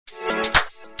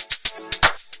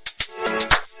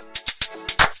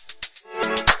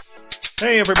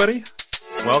Hey, everybody.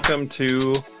 Welcome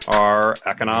to our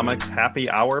Economics Happy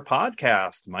Hour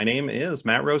podcast. My name is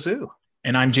Matt Rosu.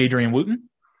 And I'm Jadrian Wooten.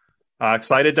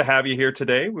 Excited to have you here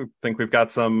today. We think we've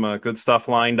got some good stuff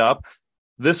lined up.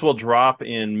 This will drop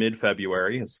in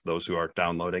mid-February, as those who are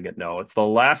downloading it know. It's the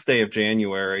last day of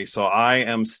January, so I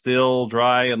am still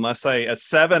dry unless at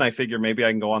 7, I figure maybe I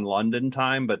can go on London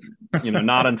time, but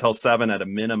not until 7 at a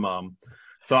minimum.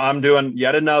 So I'm doing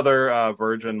yet another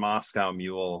Virgin Moscow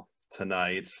Mule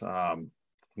tonight.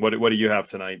 What do you have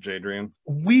tonight, Jadrian?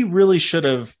 We really should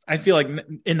have, I feel like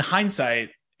in hindsight,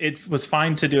 it was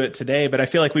fine to do it today, but I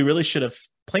feel like we really should have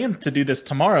planned to do this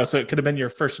tomorrow, so it could have been your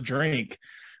first drink.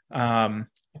 I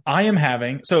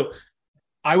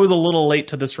was a little late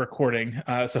to this recording,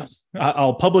 so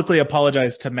I'll publicly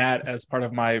apologize to Matt as part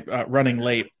of my running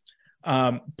late.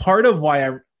 Part of why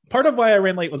I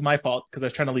ran late was my fault because I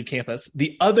was trying to leave campus.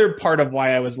 The other part of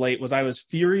why I was late was I was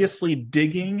furiously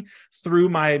digging through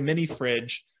my mini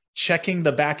fridge, checking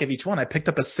the back of each one. I picked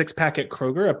up a 6-pack at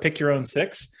Kroger, a pick your own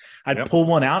 6. I'd pull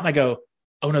one out and I go,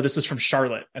 oh no, this is from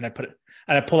Charlotte. And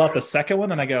I pull out the second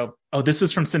one and I go, oh, this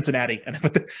is from Cincinnati.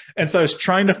 And so I was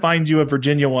trying to find you a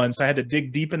Virginia one. So I had to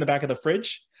dig deep in the back of the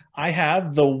fridge. I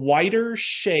have the Whiter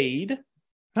Shade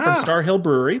from Star Hill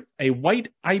Brewery, a white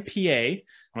IPA.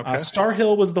 Okay. Star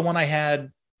Hill was the one I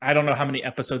had, I don't know how many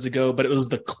episodes ago, but it was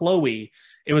the Chloe.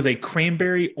 It was a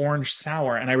cranberry orange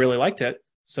sour, and I really liked it.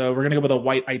 So we're going to go with a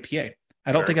white IPA.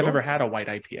 I don't think I've ever had a white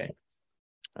IPA.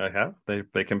 I have.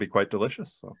 They can be quite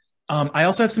delicious. So. I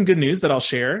also have some good news that I'll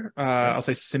share. I'll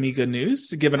say semi-good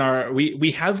news, given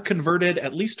we have converted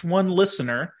at least one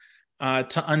listener to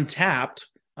Untappd.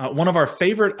 One of our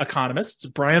favorite economists,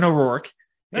 Brian O'Rourke,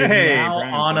 is now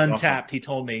Brian, on Untappd. Awesome. He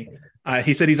told me.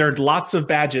 He said he's earned lots of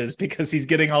badges because he's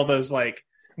getting all those, like,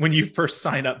 when you first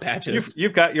sign up badges.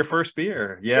 You've got your first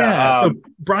beer. Yeah. So,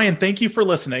 Brian, thank you for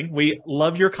listening. We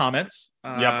love your comments.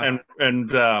 And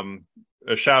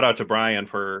a shout out to Brian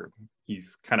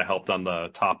he's kind of helped on the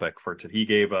topic he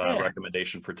gave a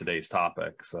recommendation for today's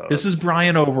topic. So this is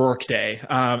Brian O'Rourke Day.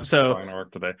 Brian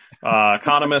O'Rourke today.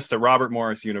 Economist at Robert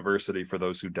Morris University, for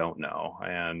those who don't know.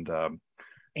 And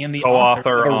the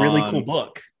co-author of a really cool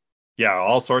book. Yeah,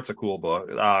 all sorts of cool book.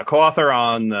 Co-author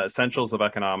on the Essentials of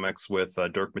Economics with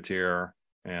Dirk Mateer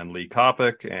and Lee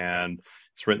Kopic, and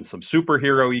he's written some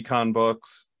superhero econ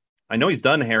books. I know he's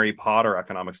done Harry Potter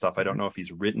economic stuff. I don't know if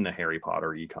he's written a Harry Potter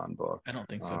econ book. I don't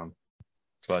think so.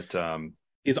 But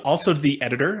he's also the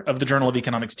editor of the Journal of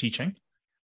Economics Teaching.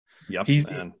 Yep.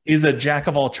 He's a jack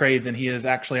of all trades, and he is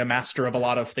actually a master of a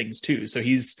lot of things too. So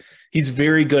he's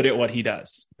very good at what he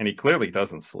does. And he clearly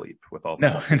doesn't sleep with all the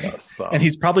stuff he does. So. And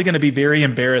he's probably going to be very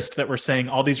embarrassed that we're saying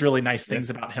all these really nice things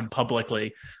about him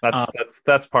publicly.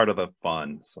 That's part of the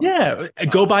fun. So. Yeah,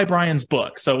 go buy Brian's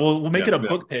book. So we'll make it a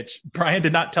book pitch. Brian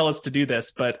did not tell us to do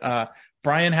this, but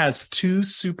Brian has 2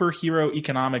 superhero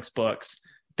economics books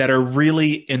that are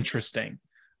really interesting.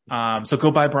 So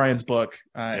go buy Brian's book.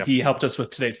 He helped us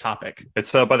with today's topic.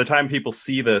 It's by the time people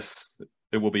see this,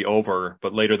 it will be over.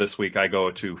 But later this week, I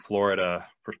go to Florida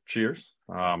for Cheers,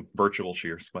 virtual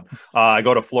Cheers. But I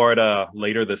go to Florida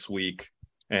later this week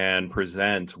and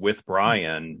present with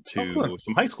Brian to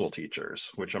some high school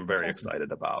teachers, which I'm very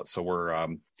excited about.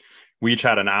 So we each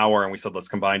had an hour, and we said let's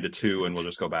combine to 2, and we'll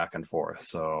just go back and forth.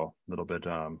 So a little bit.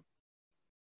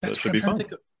 That should be fun.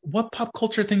 What pop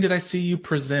culture thing did I see you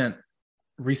present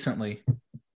recently?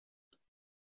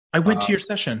 I went to your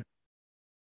session.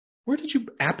 Where did you?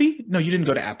 Appy? No, you didn't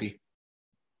go to Appy.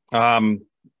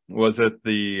 Was it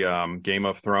the Game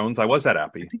of Thrones? I was at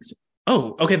Appy. I think so.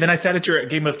 Oh, okay. Then I sat at your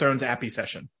Game of Thrones Appy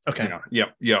session. Okay.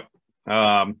 Yep.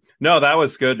 No, that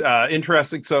was good.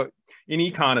 Interesting. So in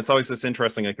econ, it's always this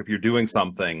interesting. Like if you're doing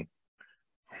something,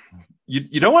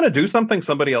 you don't want to do something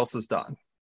somebody else has done.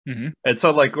 Mm-hmm. And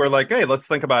so we're like, hey, let's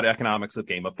think about economics of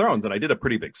Game of Thrones. And I did a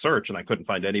pretty big search, and I couldn't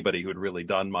find anybody who had really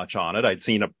done much on it. I'd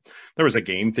seen there was a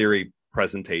game theory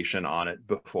presentation on it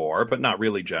before, but not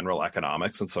really general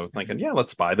economics. And so thinking,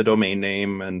 let's buy the domain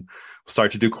name and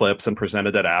start to do clips and present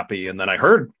it at Appy. And then I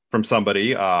heard from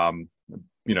somebody, it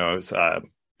was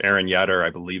Aaron Yetter,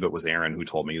 I believe it was Aaron, who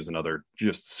told me he was another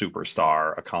just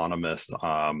superstar economist,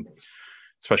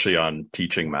 especially on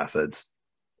teaching methods.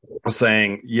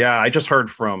 Saying, I just heard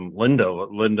from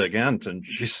Linda Gent, and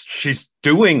she's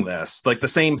doing this, like the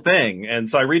same thing. And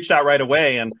so I reached out right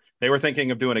away, and they were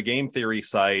thinking of doing a game theory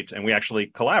site, and we actually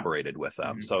collaborated with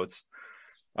them. Mm-hmm. So it's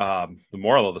the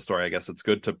moral of the story, I guess it's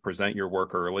good to present your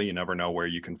work early. You never know where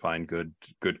you can find good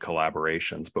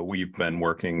collaborations, but we've been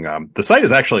working. The site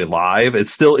is actually live.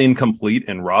 It's still incomplete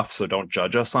and rough, so don't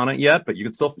judge us on it yet, but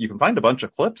you can find a bunch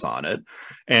of clips on it.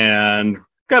 And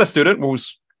got a student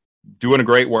who's doing a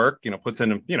great work, puts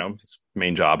in, his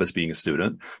main job is being a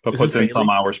student, but puts in some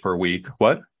hours per week.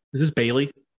 What? Is this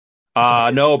Bailey?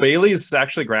 No, Bailey's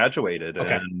actually graduated,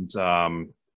 okay. And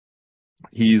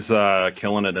he's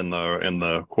killing it in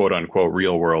the quote unquote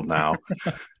real world now.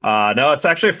 No, it's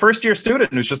actually a first year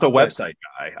student who's just a website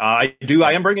guy.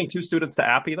 I am bringing 2 students to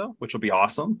Appy though, which will be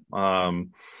awesome.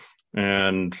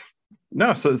 And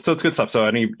no, so it's good stuff. So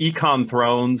any Econ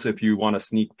Thrones, if you want a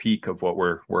sneak peek of what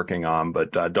we're working on, but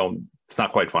it's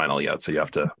not quite final yet, so you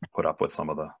have to put up with some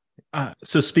of the.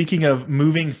 So speaking of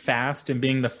moving fast and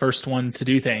being the first one to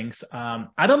do things,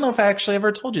 I don't know if I actually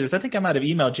ever told you this. I think I might have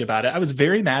emailed you about it. I was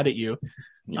very mad at you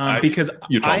because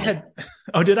I had.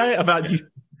 Oh, did I? About you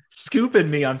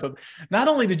scooping me on something. Not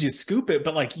only did you scoop it,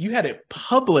 but like you had it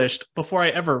published before I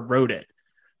ever wrote it.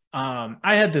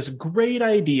 I had this great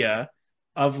idea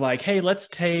of like, hey, let's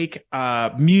take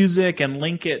music and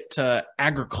link it to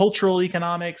agricultural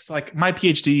economics. Like my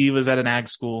PhD was at an ag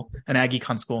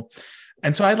econ school.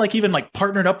 And so I even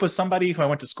partnered up with somebody who I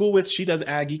went to school with. She does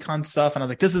ag econ stuff. And I was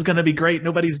like, this is going to be great.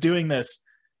 Nobody's doing this.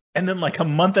 And then a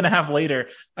month and a half later,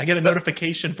 I get a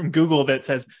notification from Google that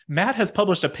says, Matt has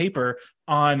published a paper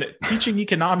on teaching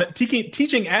ag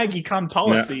econ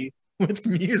policy with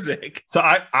music. So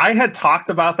I had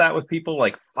talked about that with people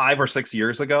 5 or 6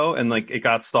 years ago, and it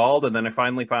got stalled, and then I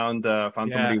finally found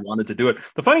somebody who wanted to do it.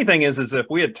 The funny thing is if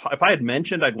I had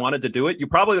mentioned I'd wanted to do it, you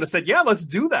probably would have said, yeah, let's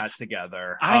do that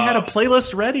together. I had a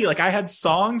playlist ready. I had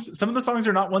songs. Some of the songs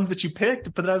are not ones that you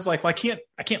picked, but I was like, well,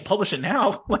 I can't publish it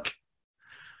now.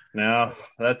 No,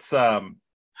 that's there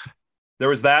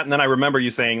was that, and then I remember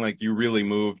you saying you really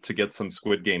moved to get some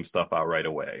Squid Game stuff out right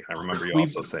away. I remember you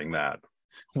also saying that.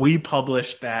 We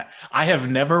published that. I have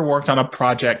never worked on a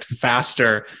project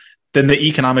faster than the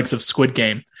economics of Squid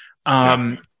Game.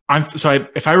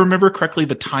 If I remember correctly,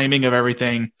 the timing of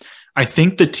everything, I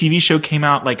think the TV show came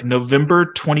out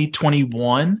November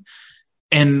 2021,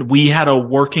 and we had a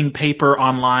working paper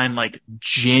online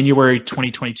January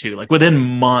 2022. Within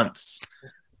months,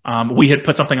 we had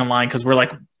put something online because we're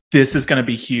this is going to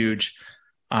be huge.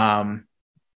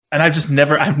 And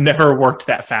I've never worked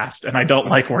that fast, and I don't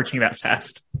like working that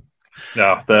fast.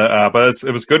 No, but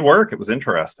it was good work. It was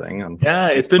interesting. And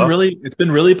it's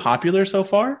been really popular so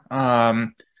far.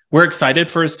 We're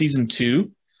excited for a season 2.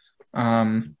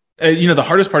 The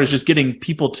hardest part is just getting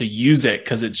people to use it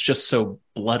because it's just so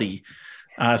bloody.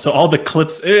 So all the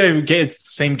clips, it's the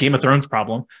same Game of Thrones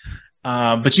problem.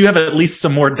 But you have at least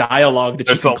some more dialogue that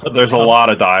there's a lot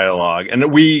of dialogue, and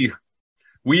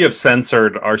we have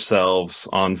censored ourselves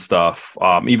on stuff,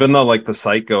 even though the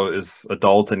Psycho is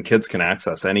adult and kids can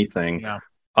access anything. Yeah.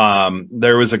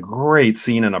 There was a great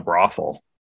scene in a brothel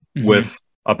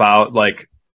about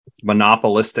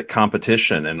monopolistic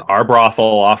competition, and our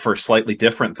brothel offers slightly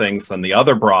different things than the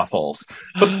other brothels.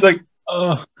 But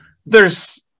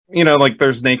there's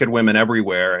there's naked women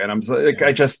everywhere, and I'm we're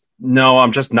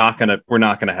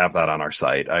not gonna have that on our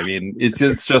site. I mean,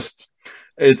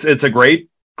 it's a great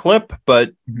clip,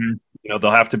 but they'll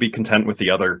have to be content with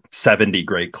the other 70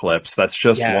 great clips. That's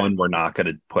just one we're not going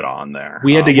to put on there.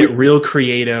 We had to get real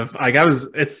creative.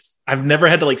 I've never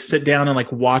had to sit down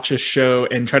and watch a show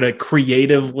and try to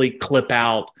creatively clip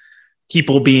out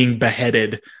people being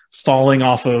beheaded, falling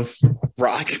off of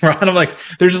rock. I'm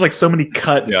there's just so many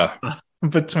cuts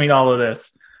between all of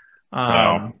this.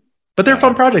 But they're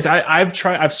fun projects.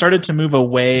 I've started to move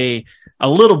away a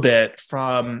little bit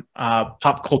from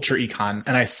pop culture econ,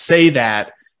 and I say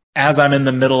that as I'm in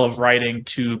the middle of writing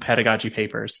 2 pedagogy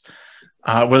papers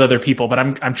with other people. But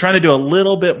I'm trying to do a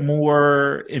little bit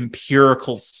more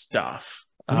empirical stuff,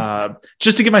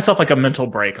 just to give myself a mental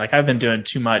break. I've been doing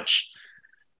too much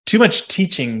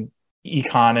teaching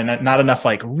econ and not enough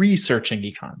researching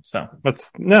econ. So that's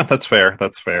fair.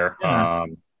 That's fair. Yeah.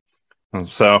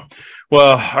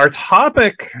 Our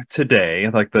topic today,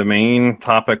 the main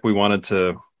topic we wanted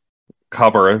to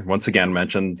cover, once again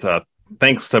mentioned,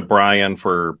 thanks to Brian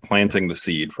for planting the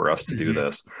seed for us to do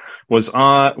this, was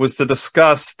to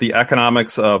discuss the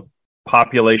economics of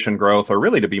population growth, or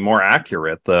really, to be more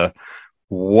accurate,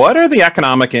 what are the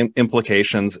economic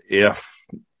implications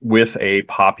with a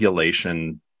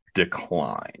population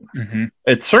decline.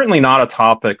 It's certainly not a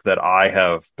topic that I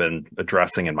have been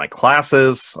addressing in my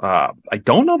classes. I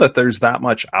don't know that there's that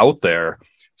much out there.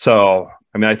 So,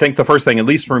 I think the first thing, at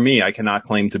least for me, I cannot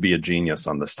claim to be a genius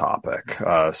on this topic.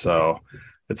 So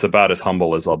it's about as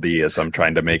humble as I'll be as I'm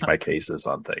trying to make my cases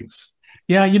on things.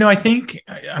 Yeah, I think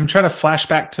I'm trying to flash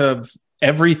back to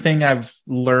everything I've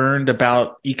learned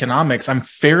about economics. I'm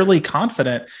fairly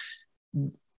confident.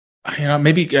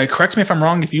 Maybe correct me if I'm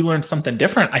wrong if you learned something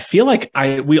different. I feel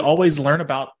we always learn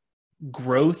about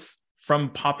growth from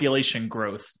population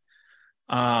growth.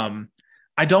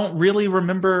 I don't really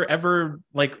remember ever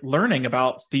like learning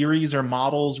about theories or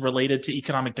models related to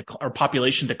economic or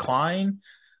population decline.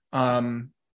 I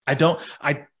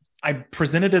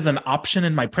present it as an option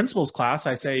in my principles class.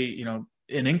 I say, you know,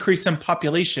 an increase in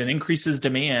population increases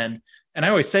demand. And I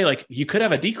always say, like, you could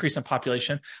have a decrease in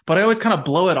population, but I always kind of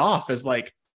blow it off as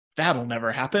like, that'll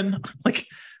never happen. Like,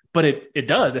 but it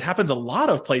does. It happens a lot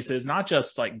of places, not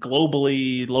just like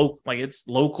globally, like it's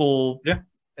local. Yeah.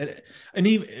 And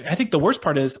even, I think the worst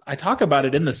part is I talk about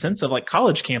it in the sense of like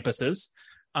college campuses.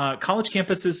 College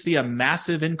campuses see a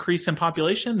massive increase in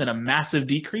population, then a massive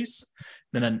decrease,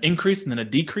 then an increase, and then a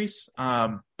decrease.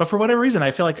 But for whatever reason,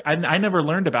 I feel like I never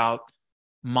learned about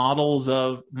models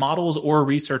or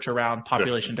research around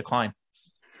population decline.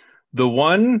 The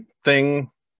one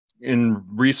thing in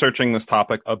researching this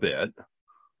topic a bit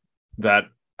that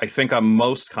I think I'm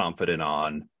most confident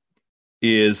on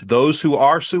is those who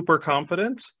are super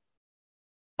confident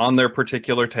on their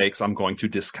particular takes, I'm going to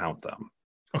discount them.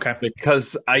 Okay.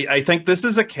 Because I think this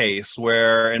is a case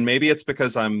where, and maybe it's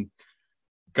because I'm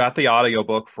got the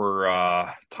audiobook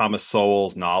for Thomas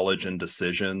Sowell's Knowledge and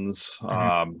Decisions,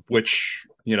 which,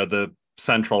 you know, the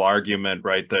central argument,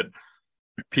 right, that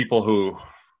people who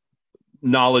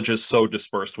knowledge is so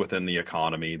dispersed within the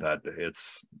economy that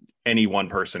it's any one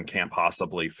person can't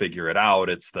possibly figure it out.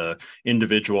 It's the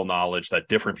individual knowledge that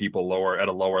different people at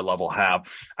a lower level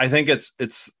have. I think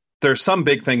there's some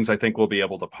big things I think we'll be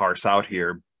able to parse out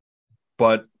here,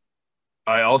 but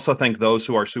I also think those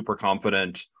who are super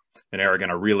confident and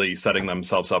arrogant are really setting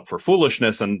themselves up for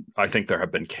foolishness. And I think there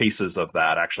have been cases of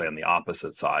that actually on the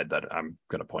opposite side that I'm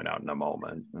going to point out in a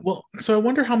moment. Well, so I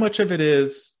wonder how much of it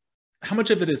is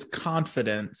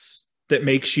confidence that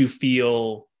makes you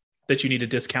feel that you need to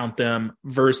discount them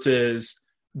versus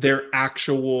their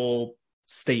actual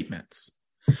statements,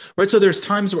 right? So there's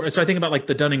times where, so I think about like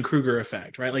the Dunning-Kruger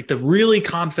effect, right? Like the really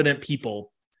confident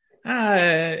people.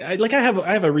 I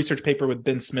have a research paper with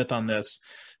Ben Smith on this,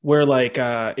 where like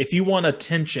if you want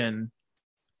attention,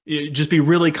 just be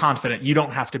really confident. You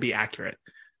don't have to be accurate.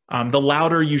 The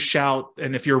louder you shout,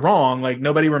 and if you're wrong, like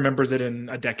nobody remembers it in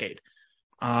a decade.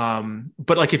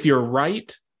 But like if you're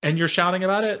right and you're shouting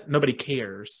about it, nobody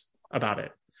cares about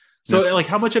it. So like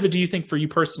how much of it do you think for you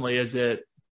personally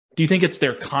do you think it's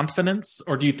their confidence,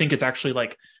 or do you think it's actually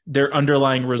like their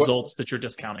underlying results that you're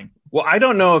discounting? Well, I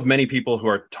don't know of many people who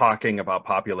are talking about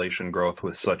population growth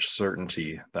with such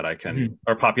certainty that I can,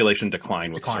 or population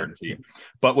decline with certainty.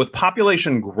 But with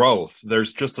population growth,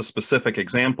 there's just a specific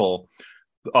example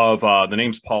of the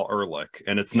name's Paul Ehrlich,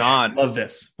 and it's not. Love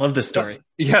this story.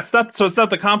 Yeah, it's not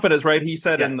the confidence, right? He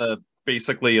said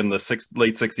basically in the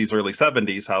late 60s, early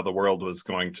 70s, how the world was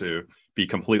going to be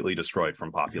completely destroyed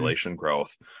from population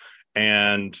growth,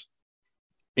 and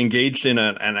engaged in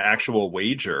an actual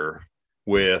wager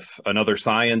with another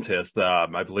scientist.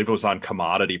 I believe it was on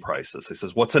commodity prices. He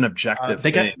says, what's an objective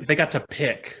thing? They got to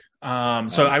pick.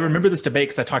 So I remember this debate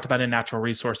because I talked about it in Natural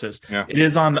Resources. Yeah. It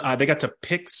is on, they got to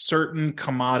pick certain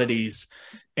commodities.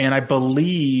 And I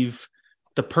believe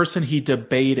the person he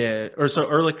debated, or so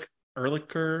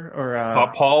Ehrlicher,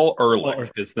 or Paul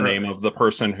Ehrlich is the name of the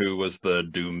person who was the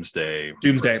doomsday.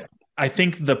 I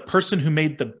think the person who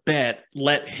made the bet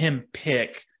let him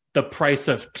pick the price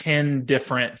of 10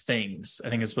 different things. I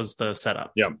think this was the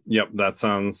setup. Yep.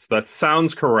 That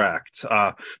sounds correct.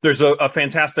 There's a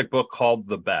fantastic book called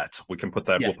The Bet. We can put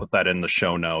that. We'll put that in the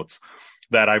show notes.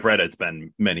 That I've read. It's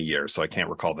been many years, so I can't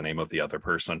recall the name of the other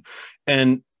person.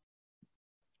 And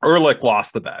Ehrlich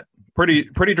lost the bet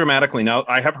pretty dramatically. Now,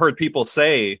 I have heard people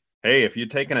say, "Hey, if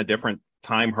you'd taken a different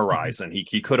time horizon,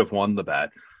 he could have won the bet."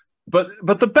 But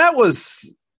the bet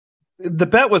was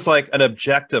like an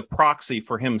objective proxy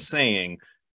for him saying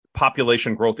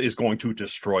population growth is going to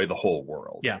destroy the whole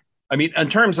world. Yeah. I mean, in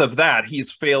terms of that,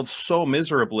 he's failed so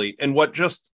miserably. And what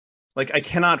just like, I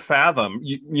cannot fathom,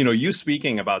 you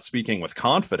speaking with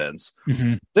confidence.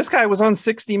 Mm-hmm. This guy was on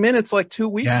 60 Minutes like 2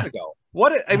 weeks ago.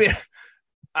 I mean,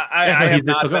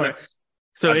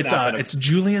 it's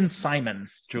Julian Simon.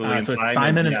 So it's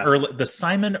Simon and Ehrlich, the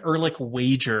Simon Ehrlich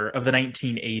wager of the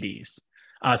 1980s.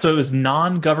 So it was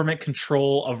non-government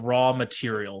control of raw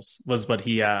materials was what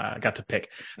he got to pick.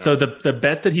 Yeah. So the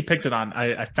bet that he picked it on,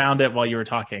 I found it while you were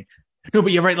talking. No,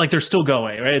 but you're right. Like they're still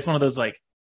going, right? It's one of those, like,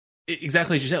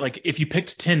 exactly as you said, like if you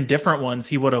picked 10 different ones,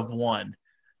 he would have won.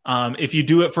 If you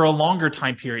do it for a longer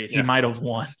time period, he might have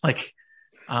won. Like,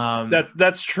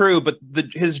 That's true, but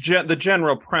the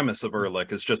general premise of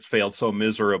Ehrlich has just failed so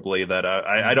miserably that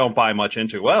I don't buy much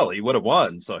into. Well, he would have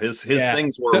won, so his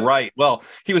things were right. Well,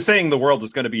 he was saying the world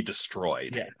was going to be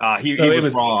destroyed. Yeah. He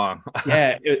was wrong.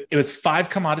 It was 5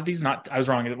 commodities. I was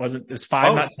wrong. It was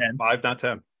 5, not 10. 5, not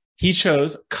 10. He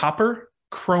chose copper,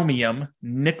 chromium,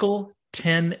 nickel,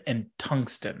 tin, and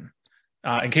tungsten.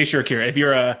 In case you're curious,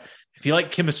 if you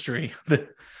like chemistry,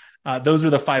 those were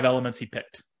the 5 elements he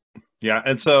picked. Yeah,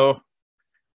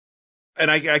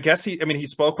 and I guess he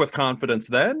spoke with confidence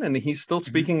then, and he's still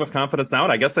speaking with confidence now.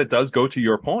 And I guess that does go to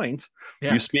your point.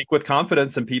 Yeah. You speak with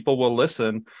confidence, and people will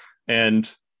listen.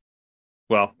 And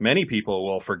well, many people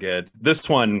will forget this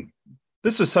one.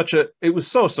 This was it was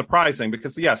so surprising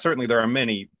because certainly there are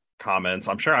many comments.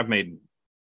 I'm sure I've made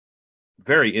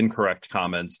very incorrect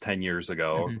comments 10 years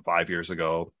ago, 5 years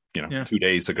ago, 2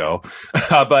 days ago,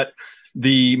 but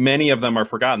many of them are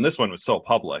forgotten. This one was so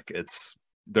public.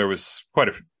 There was quite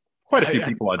a few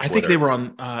people on Twitter. I think they were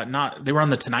on they were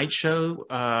on the Tonight Show.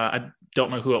 I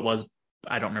don't know who it was.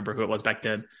 I don't remember who it was back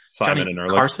then. Johnny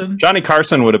Carson. Johnny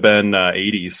Carson would have been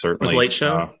 80s certainly. Or the Late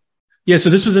Show. So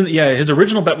this was his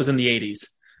original bet was in the 80s.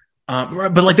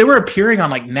 But they were appearing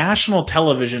on national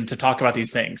television to talk about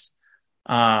these things.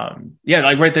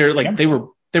 Right there,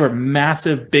 they were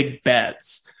massive big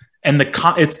bets, and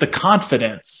it's the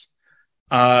confidence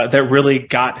that really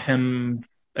got him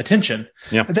attention.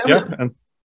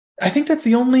 I think that's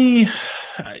the only,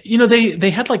 they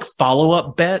had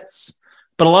follow-up bets,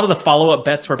 but a lot of the follow-up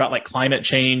bets were about climate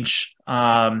change.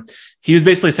 He was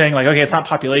basically saying okay, it's not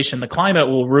population. The climate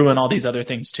will ruin all these other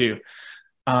things too.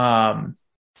 And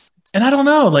I don't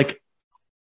know,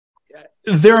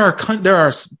 there are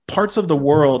parts of the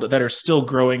world that are still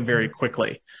growing very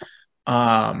quickly.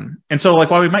 And so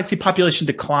while we might see population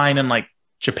decline in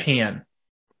Japan,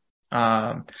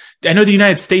 I know the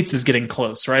United States is getting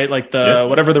close, right?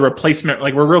 Whatever the replacement,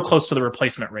 we're real close to the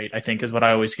replacement rate, I think is what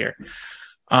I always hear.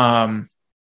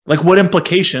 What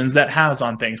implications that has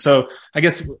on things. So I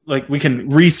guess we can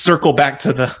recircle back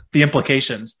to the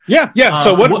implications. Yeah.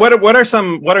 So what are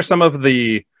some of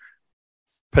the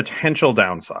potential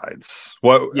downsides?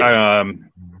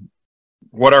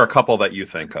 What are a couple that you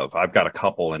think of? I've got a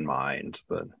couple in mind,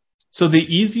 but. So the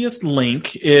easiest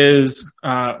link is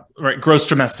gross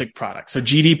domestic product. So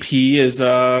GDP is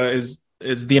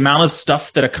the amount of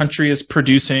stuff that a country is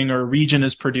producing or a region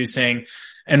is producing.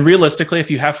 And realistically, if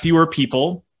you have fewer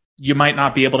people, you might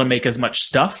not be able to make as much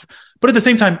stuff. But at the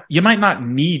same time, you might not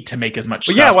need to make as much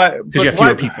stuff because you have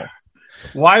fewer people.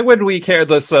 Why would we care?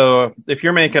 So if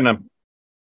you're making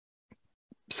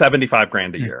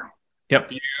 $75,000 a year.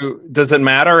 Yep. Does it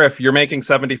matter if you're making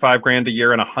 $75,000 a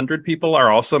year and 100 people are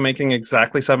also making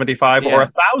exactly 75 or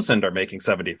 1,000 are making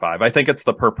 75? I think it's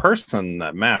the per person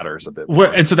that matters a bit more.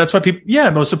 And so that's why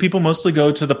people mostly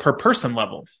go to the per person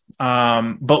level.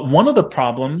 But one of the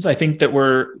problems I think that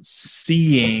we're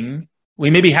seeing,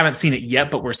 we maybe haven't seen it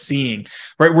yet, but we're seeing,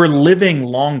 right? We're living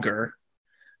longer.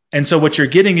 And so what you're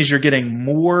getting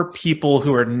more people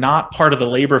who are not part of the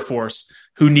labor force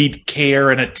who need care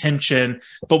and attention,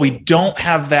 but we don't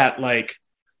have that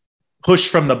push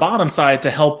from the bottom side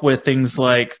to help with things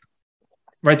right?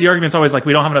 The argument's always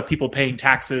we don't have enough people paying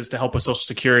taxes to help with Social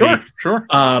Security. Sure.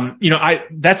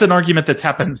 That's an argument that's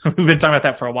happened. We've been talking about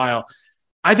that for a while.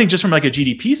 I think just from a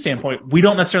GDP standpoint, we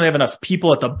don't necessarily have enough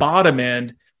people at the bottom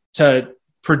end to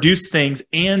produce things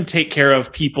and take care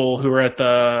of people who are at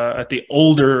the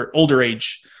older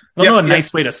age. I don't know a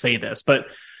nice way to say this, but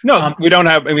no, we don't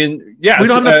have. We don't have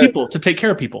enough people to take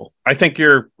care of people. I think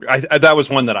that was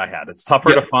one that I had. It's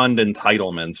tougher to fund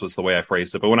entitlements was the way I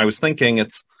phrased it. But when I was thinking,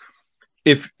 it's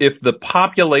if the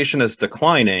population is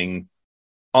declining,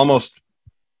 almost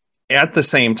at the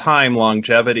same time,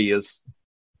 longevity is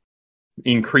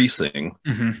increasing,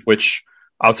 which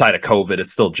outside of COVID,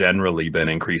 it's still generally been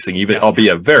increasing,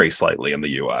 albeit very slightly in the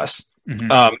U.S.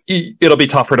 It'll be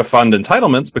tougher to fund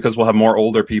entitlements because we'll have more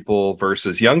older people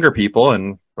versus younger people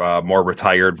and more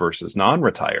retired versus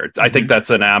non-retired. I think that's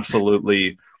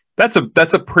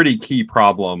that's a pretty key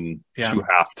problem to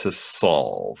have to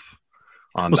solve.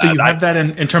 So you have that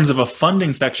in terms of a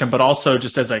funding section, but also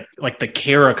just as the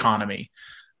care economy.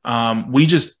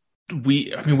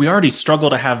 We already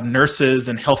struggle to have nurses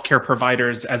and healthcare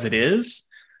providers as it is.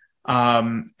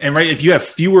 If you have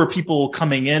fewer people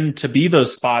coming in to be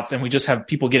those spots and we just have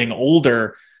people getting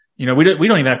older, we don't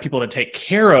even have people to take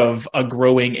care of a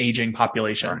growing, aging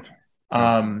population.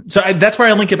 That's where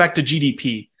I link it back to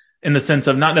GDP in the sense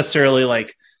of not necessarily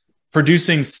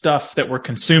producing stuff that we're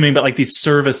consuming, but these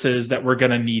services that we're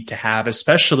going to need to have,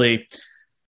 especially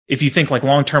if you think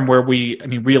long-term where we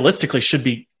realistically should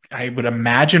be I would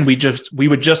imagine we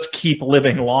would just keep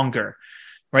living longer,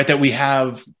 right? That we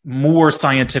have more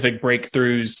scientific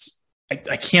breakthroughs.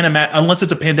 I can't imagine, unless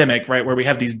it's a pandemic, right, where we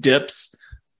have these dips.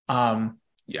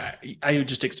 Yeah, I would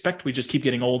just expect we just keep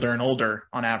getting older and older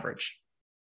on average.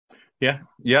 Yeah.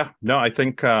 No, I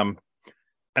think, and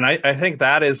I think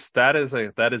that is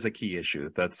a key issue.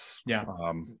 That's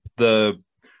the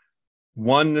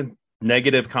one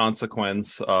negative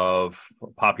consequence of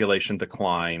population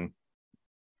decline.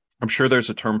 I'm sure there's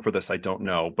a term for this. I don't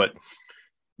know, but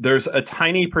there's a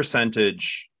tiny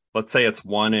percentage. Let's say it's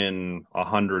 1 in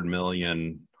 100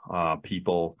 million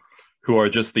people who are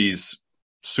just these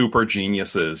super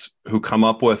geniuses who come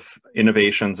up with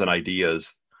innovations and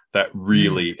ideas that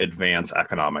really advance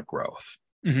economic growth.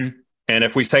 Mm-hmm. And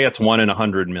if we say it's 1 in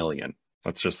 100 million,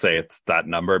 let's just say it's that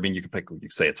number. I mean, you can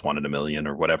say it's 1 in a million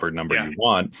or whatever number you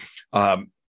want.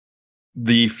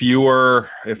 The fewer,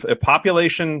 if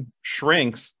population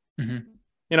shrinks,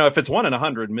 if it's 1 in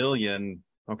 100 million,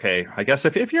 okay, I guess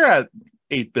if you're at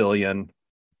 8 billion,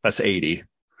 that's 80.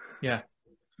 Yeah.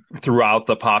 Throughout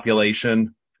the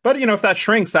population. But, if that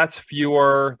shrinks, that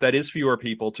is fewer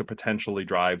people to potentially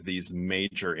drive these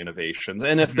major innovations.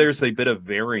 And if there's a bit of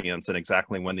variance in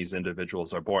exactly when these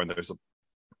individuals are born, there's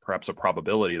perhaps a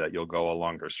probability that you'll go a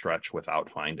longer stretch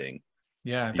without finding.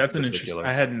 Yeah, that's an interesting.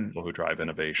 I hadn't people who drive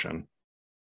innovation.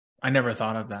 I never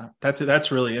thought of that.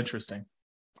 That's really interesting.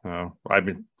 I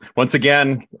mean, once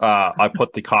again, I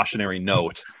put the cautionary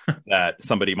note that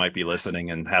somebody might be listening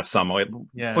and have some.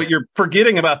 But you're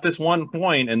forgetting about this one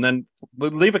point, and then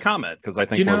leave a comment because I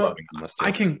think we're loving on this.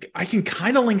 I can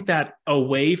kind of link that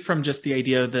away from just the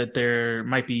idea that there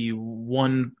might be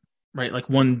one, right, like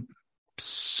one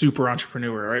super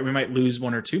entrepreneur, right? We might lose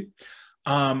one or two.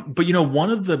 But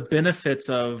one of the benefits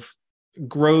of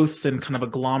growth and kind of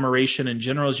agglomeration in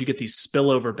general is you get these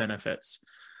spillover benefits.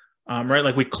 Right?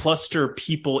 Like we cluster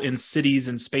people in cities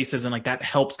and spaces, and like that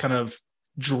helps kind of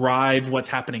drive what's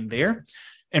happening there.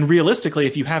 And realistically,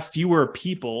 if you have fewer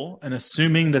people and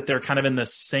assuming that they're kind of in the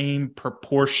same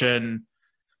proportion,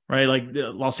 right? Like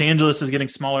Los Angeles is getting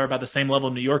smaller about the same level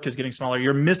New York is getting smaller.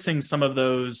 You're missing some of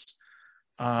those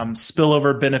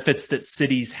spillover benefits that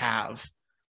cities have.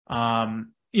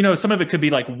 Some of it could be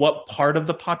like what part of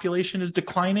the population is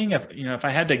declining. If I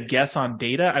had to guess on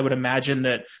data, I would imagine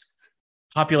that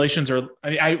populations are,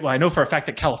 I know for a fact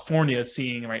that California is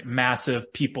seeing, right, massive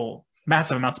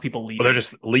amounts of people leaving. Well, they're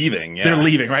just leaving. Yeah. They're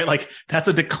leaving, right? Like that's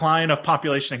a decline of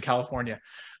population in California.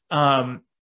 And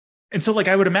so like,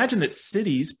 I would imagine that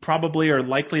cities probably are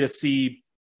likely to see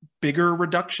bigger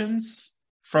reductions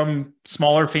from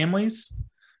smaller families.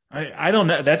 I don't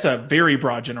know. That's a very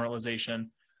broad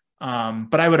generalization.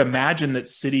 But I would imagine that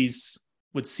cities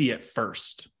would see it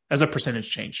first as a percentage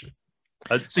change.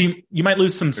 So you might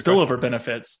lose some spillover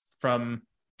benefits from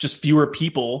just fewer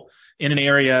people in an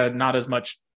area, not as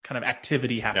much kind of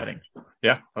activity happening.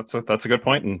 Yeah, that's a good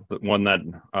point, and one that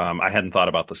I hadn't thought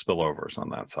about the spillovers on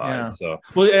that side. Yeah. So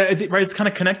right, it's kind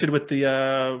of connected with the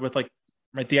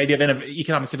the idea of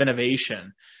economics of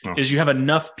innovation. Is you have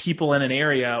enough people in an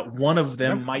area, one of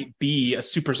them might be a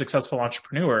super successful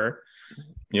entrepreneur.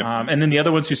 Yep. And then the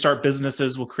other ones who start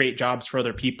businesses will create jobs for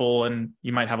other people, and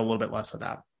you might have a little bit less of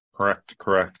that.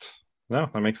 Correct. No,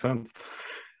 that makes sense.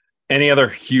 Any other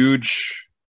huge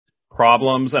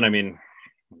problems? And I mean,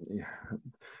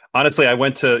 honestly, I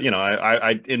went to,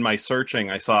 I in my searching,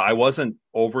 I wasn't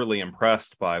overly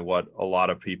impressed by what a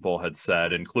lot of people had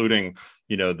said, including,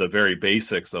 the very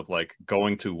basics of like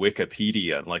going to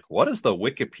Wikipedia and like, what is the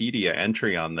Wikipedia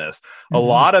entry on this? Mm-hmm. A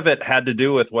lot of it had to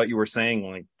do with what you were saying,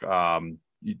 like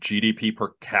GDP per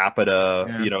capita,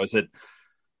 is it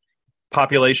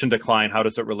population decline? How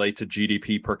does it relate to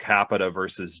GDP per capita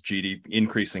versus GDP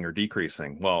increasing or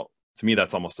decreasing? Well, to me,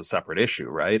 that's almost a separate issue,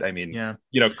 right? I mean,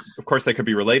 of course they could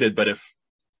be related, but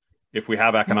if we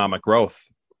have economic growth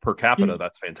per capita,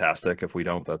 that's fantastic. If we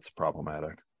don't, that's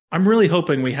problematic. I'm really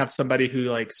hoping we have somebody who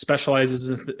like specializes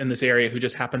in this area who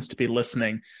just happens to be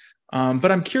listening.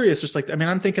 But I'm curious,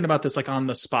 I'm thinking about this like on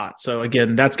the spot. So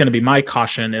again, that's going to be my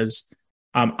caution is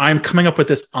I'm coming up with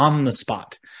this on the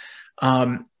spot.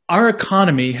 Our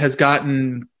economy has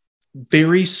gotten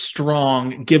very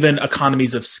strong given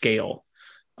economies of scale.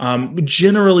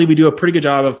 Generally, we do a pretty good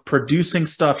job of producing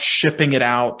stuff, shipping it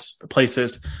out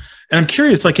places. And I'm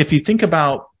curious, like if you think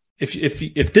about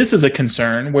if this is a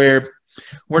concern where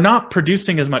we're not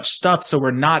producing as much stuff, so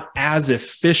we're not as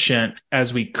efficient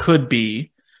as we could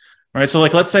be, right? So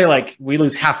like, let's say like we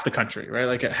lose half the country, right?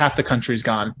 Like half the country's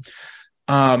gone.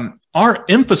 Our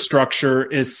infrastructure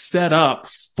is set up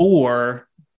for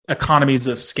economies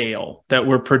of scale, that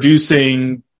we're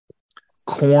producing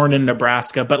corn in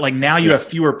Nebraska, but like now you have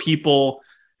fewer people.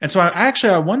 And so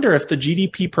I wonder if the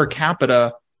GDP per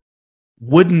capita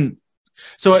wouldn't.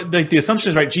 So the assumption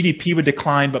is, right, GDP would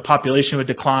decline, but population would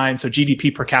decline. So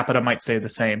GDP per capita might stay the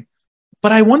same.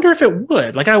 But I wonder if it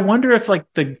would. Like, I wonder if like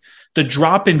the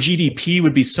drop in GDP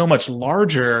would be so much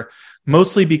larger,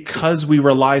 mostly because we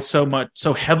rely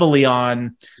so heavily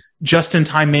on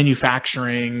just-in-time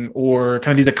manufacturing, or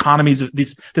kind of these economies,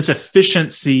 this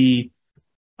efficiency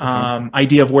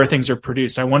idea of where things are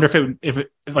produced. I wonder if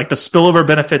like the spillover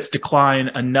benefits decline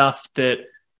enough that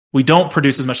we don't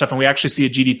produce as much stuff and we actually see a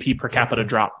GDP per capita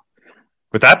drop.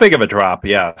 With that big of a drop,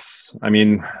 yes. I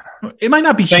mean, it might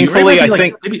not be huge. Thankfully, I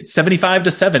think maybe 75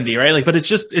 to 70, right? Like, but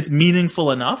it's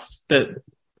meaningful enough that.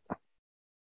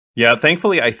 Yeah,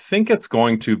 thankfully, I think it's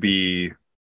going to be.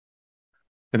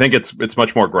 I think it's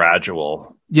much more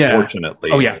gradual. Yeah. Fortunately.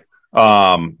 Oh yeah.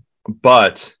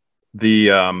 But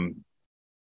the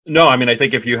no, I mean, I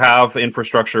think if you have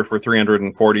infrastructure for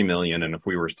 340 million, and if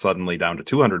we were suddenly down to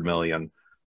 200 million.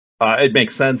 It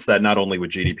makes sense that not only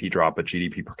would GDP drop, but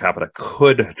GDP per capita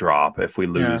could drop if we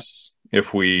lose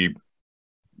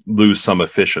some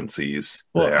efficiencies.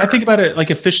 Well, there. I think about it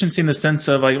like efficiency in the sense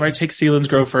of like, right, take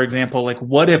Selinsgrove, for example. Like,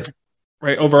 what if,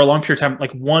 right, over a long period of time,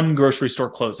 like one grocery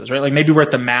store closes, right? Like maybe we're at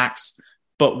the max,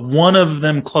 but one of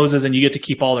them closes and you get to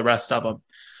keep all the rest of them.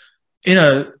 In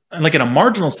a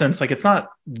marginal sense, like it's not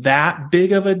that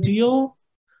big of a deal.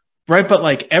 Right. But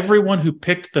like everyone who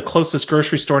picked the closest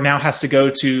grocery store now has to go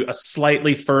to a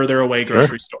slightly further away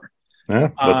grocery store. Yeah,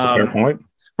 that's a fair point.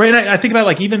 Right. And I think about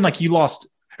like, even like you lost,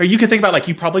 or you could think about like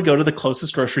you probably go to the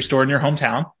closest grocery store in your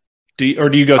hometown. Do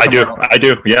you go somewhere else? I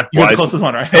do. Yeah. You go the closest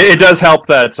one, right? It does help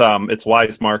that it's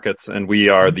Wise Markets and we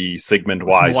are the Sigmund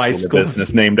Wise School of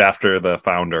Business, named after the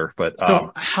founder. But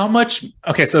so how much?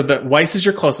 Okay. So the Weiss is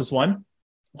your closest one.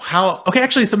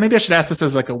 Actually, so maybe I should ask this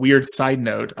as like a weird side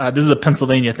note. This is a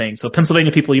Pennsylvania thing. So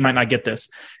Pennsylvania people, you might not get this.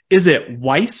 Is it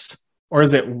Weiss or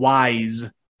is it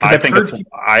Wise? I think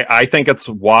it's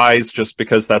Wise, just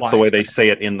because that's the way they say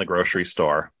it in the grocery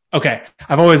store. Okay.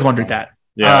 I've always wondered that.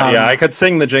 Yeah. I could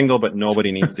sing the jingle, but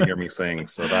nobody needs to hear me sing.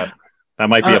 So that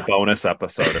might be a bonus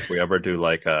episode if we ever do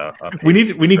like a we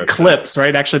need clips,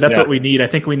 right? Actually, that's what we need. I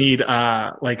think we need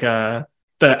the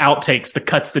outtakes, the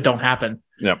cuts that don't happen.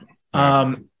 Yep.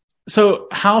 So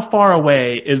how far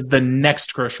away is the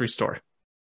next grocery store?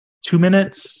 2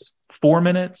 minutes? 4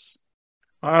 minutes?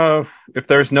 If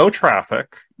there's no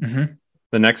traffic, the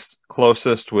next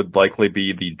closest would likely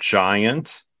be the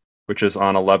Giant, which is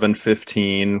on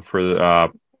 1115 for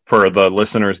the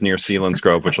listeners near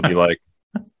Selinsgrove, which will be like,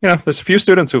 there's a few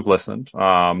students who've listened.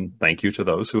 Thank you to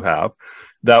those who have.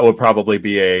 That would probably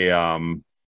be I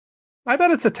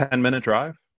bet it's a 10-minute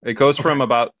drive. It goes from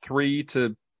about 3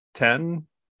 to 10,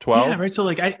 12. Yeah, right.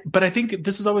 So but I think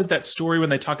this is always that story when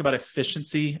they talk about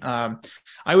efficiency. I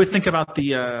always think about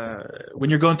when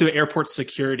you're going through airport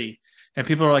security and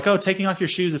people are like, oh, taking off your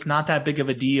shoes, it's not that big of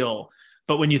a deal.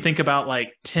 But when you think about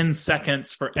like 10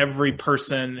 seconds for every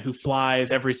person who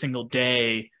flies every single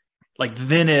day, like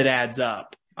then it adds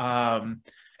up.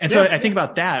 So I think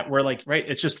about that where like, right,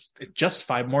 it's just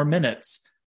 5 more minutes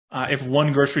if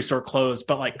one grocery store closed,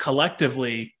 but like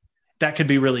collectively, that could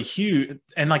be really huge.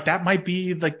 And like that might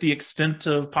be like the extent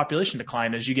of population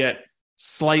decline as you get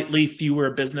slightly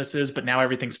fewer businesses, but now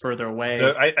everything's further away.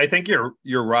 I think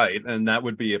you're right. And that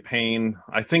would be a pain.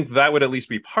 I think that would at least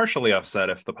be partially upset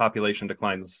if the population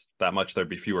declines that much, there'd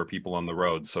be fewer people on the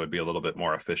road. So it'd be a little bit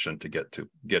more efficient to get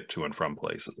to and from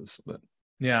places. But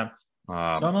yeah. So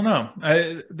I don't know.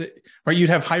 Right. You'd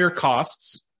have higher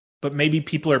costs, but maybe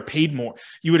people are paid more.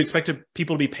 You would expect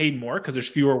people to be paid more because there's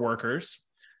fewer workers.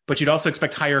 But you'd also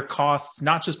expect higher costs,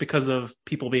 not just because of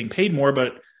people being paid more,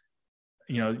 but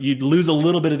you'd lose a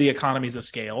little bit of the economies of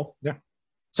scale. Yeah.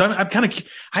 So I'm kind of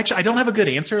actually I don't have a good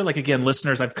answer. Like again,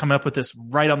 listeners, I've come up with this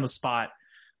right on the spot.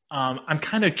 I'm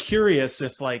kind of curious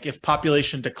if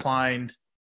population declined,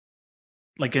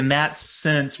 like in that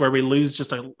sense where we lose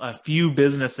just a few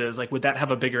businesses, like would that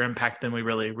have a bigger impact than we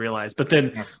really realize? But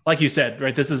then, like you said,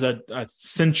 right, this is a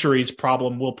centuries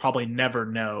problem. We'll probably never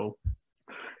know.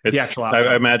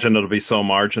 I imagine it'll be so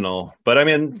marginal, but I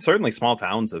mean, certainly small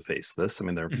towns have faced this. I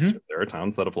mean, there are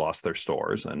towns that have lost their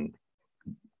stores, and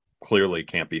clearly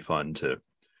can't be fun to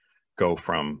go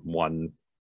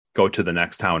to the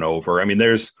next town over. I mean,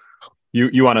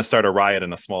 you want to start a riot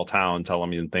in a small town, tell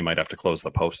them they might have to close the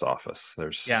post office.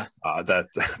 There's that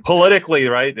politically,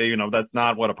 right? That's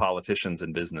not what a politician's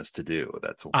in business to do.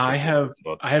 I have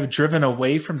driven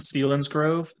away from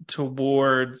Selinsgrove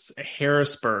towards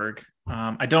Harrisburg.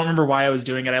 I don't remember why I was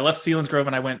doing it. I left Selinsgrove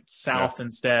and I went south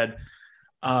instead.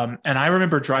 And I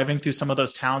remember driving through some of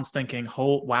those towns thinking,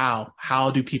 oh, wow,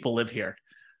 how do people live here?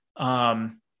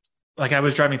 Like I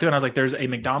was driving through and I was like, there's a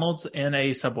McDonald's and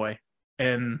a Subway.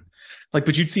 And like,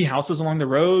 but you'd see houses along the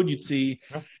road. You'd see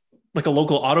like a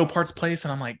local auto parts place.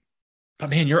 And I'm like, but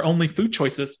man, your only food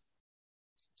choices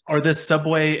are this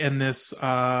Subway and this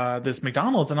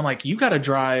McDonald's. And I'm like, you got to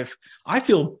drive. I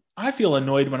feel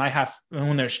annoyed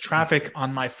when there's traffic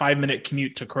on my 5-minute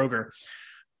commute to Kroger.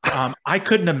 I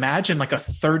couldn't imagine like a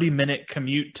 30-minute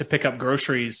commute to pick up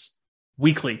groceries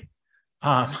weekly.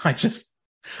 I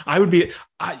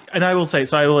will say,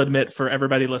 so I will admit for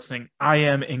everybody listening, I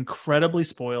am incredibly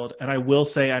spoiled. And I will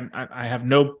say I have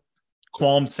no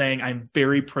qualms saying I'm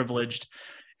very privileged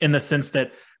in the sense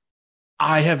that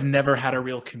I have never had a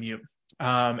real commute.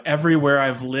 Everywhere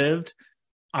I've lived,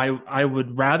 I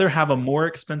would rather have a more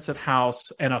expensive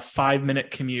house and a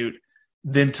 5-minute commute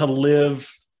than to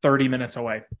live 30 minutes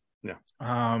away. Yeah.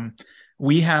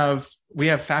 We have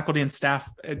faculty and staff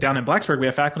down in Blacksburg. We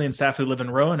have faculty and staff who live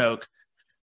in Roanoke,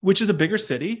 which is a bigger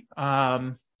city.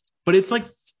 But it's like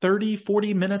 30,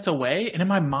 40 minutes away. And in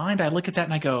my mind, I look at that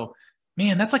and I go,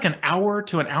 man, that's like an hour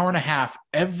to an hour and a half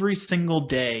every single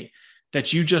day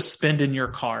that you just spend in your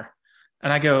car.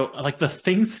 And I go, like the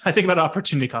things I think about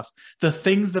opportunity costs, the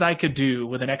things that I could do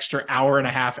with an extra hour and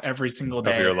a half every single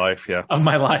day of your life, of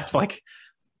my life. Like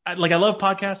I love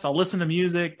podcasts. I'll listen to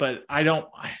music, but I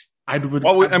would.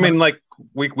 Well,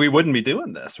 we wouldn't be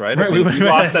doing this, right? Right. We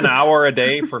lost an hour a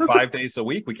day for 5 days a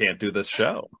week. We can't do this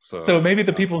show. So maybe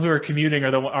the people who are commuting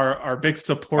are big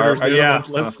supporters. They're the ones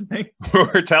listening.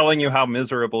 We're telling you how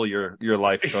miserable your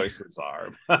life choices are.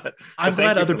 I'm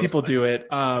glad other people do it.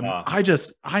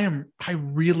 I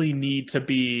really need to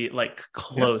be like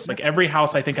close. Like every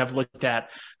house I think I've looked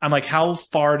at, I'm like, how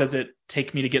far does it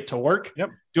take me to get to work? Yep.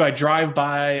 Do I drive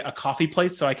by a coffee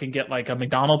place so I can get like a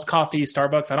McDonald's coffee,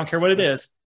 Starbucks? I don't care what it is.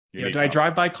 Do I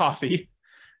drive by coffee?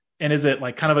 And is it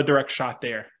like kind of a direct shot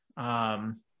there?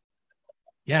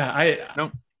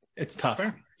 It's tough.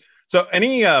 Fair. So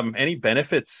any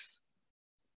benefits?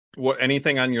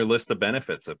 Anything on your list of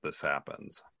benefits if this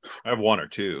happens? I have one or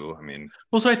two. I mean,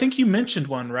 well, so I think you mentioned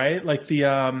one, right? Like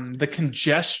the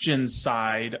congestion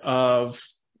side of.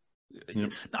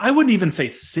 Yep. I wouldn't even say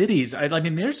cities. I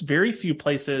mean, there's very few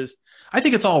places. I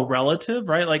think it's all relative,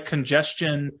 right? Like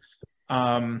congestion.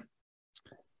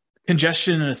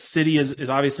 Congestion in a city is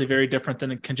obviously very different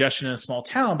than a congestion in a small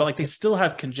town, but like they still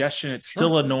have congestion. It's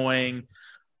still annoying.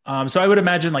 So I would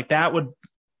imagine like I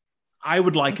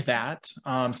would like that.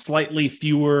 Slightly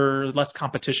fewer, less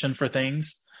competition for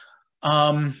things.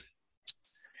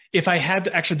 If I had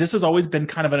to, actually, this has always been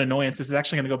kind of an annoyance. This is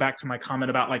actually going to go back to my comment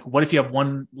about like, what if you have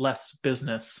one less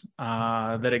business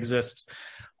that exists?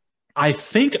 I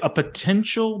think a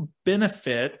potential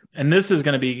benefit, and this is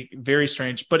going to be very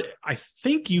strange, but I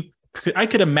think I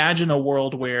could imagine a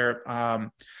world where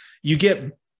you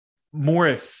get more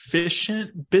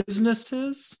efficient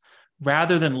businesses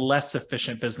rather than less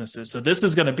efficient businesses. So this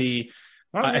is going to be,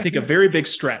 I think, a very big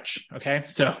stretch. Okay.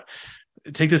 So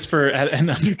take this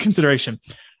under consideration.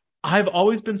 I've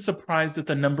always been surprised at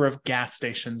the number of gas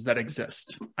stations that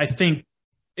exist. I think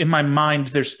in my mind,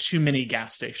 there's too many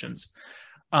gas stations.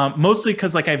 Mostly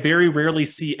because like I very rarely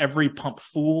see every pump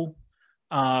full.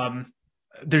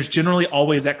 There's generally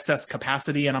always excess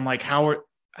capacity, and I'm like,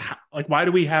 why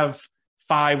do we have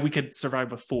 5? We could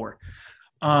survive with 4.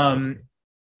 And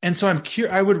so I'm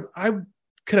curious. I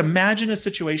could imagine a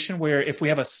situation where if we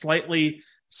have a slightly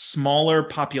smaller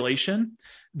population,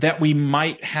 that we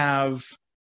might have.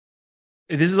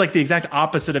 This is like the exact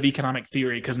opposite of economic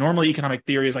theory, because normally economic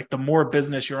theory is like the more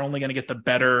business, you're only going to get the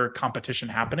better competition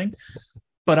happening.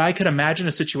 But I could imagine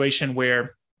a situation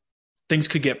where things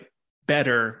could get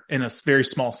better in a very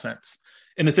small sense,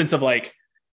 in the sense of like,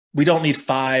 we don't need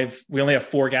 5, we only have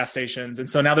 4 gas stations. And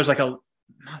so now there's like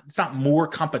it's not more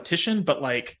competition, but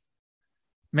like,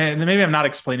 man, maybe I'm not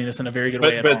explaining this in a very good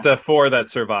way. But the 4 that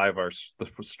survive are the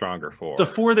stronger 4. The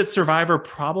 4 that survive are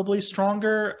probably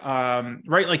stronger,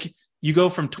 right? Like you go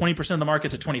from 20% of the market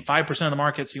to 25% of the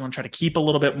market. So you want to try to keep a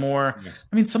little bit more. Yeah.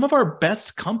 I mean, some of our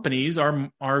best companies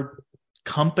are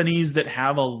companies that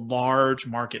have a large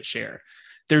market share.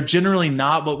 They're generally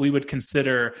not what we would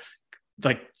consider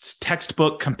like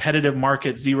textbook competitive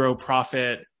market, zero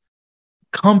profit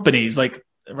companies. Like,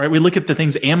 right. We look at the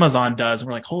things Amazon does and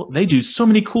we're like, they do so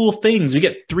many cool things. We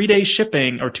get 3-day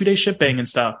shipping or 2-day shipping and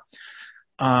stuff.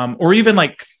 Or even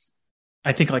like,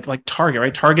 I think like Target,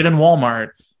 right? Target and Walmart.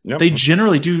 Yep. They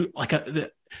generally do like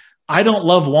I don't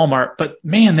love Walmart, but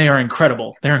man, they are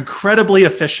incredible. They're incredibly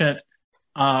efficient.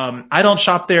 I don't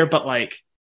shop there, but like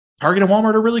Target and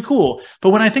Walmart are really cool.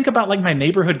 But when I think about like my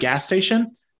neighborhood gas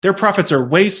station, their profits are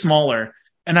way smaller.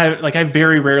 And I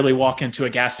very rarely walk into a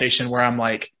gas station where I'm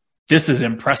like, this is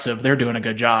impressive. They're doing a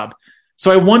good job.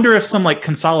 So I wonder if some like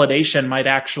consolidation might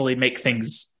actually make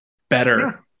things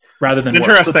better rather than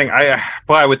interesting. Worse.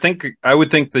 I would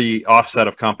think the offset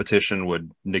of competition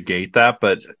would negate that,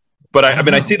 but I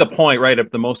mean, I see the point, right?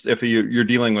 If you're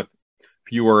dealing with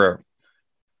fewer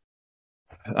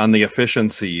on the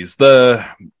efficiencies, but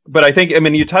I think, I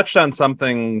mean, you touched on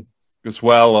something as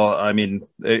well. I mean,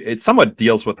 it somewhat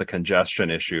deals with the congestion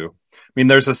issue. I mean,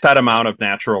 there's a set amount of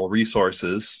natural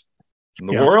resources in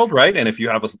the world, right? And if you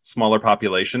have a smaller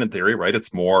population, in theory, right,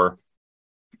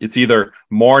 it's either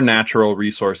more natural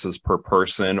resources per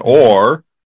person, or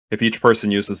if each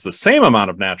person uses the same amount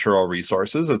of natural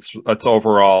resources, it's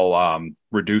overall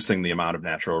reducing the amount of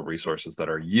natural resources that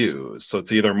are used. So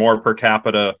it's either more per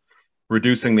capita,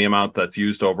 reducing the amount that's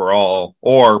used overall,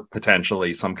 or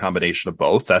potentially some combination of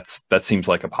both. That seems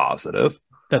like a positive.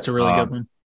 That's a really good one.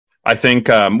 I think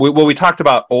we talked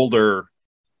about older.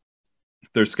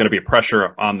 There's going to be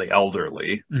pressure on the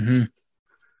elderly. Mm-hmm.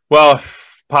 Well,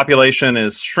 if population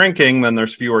is shrinking, then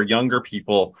there's fewer younger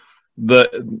people.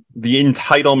 The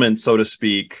entitlement, so to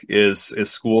speak, is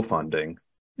school funding.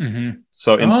 Mm-hmm.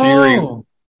 So in theory,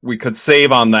 we could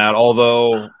save on that.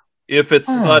 Although if it's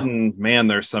sudden, man,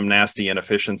 there's some nasty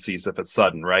inefficiencies if it's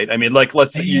sudden, right? I mean, like,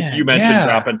 let's say you mentioned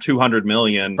dropping 200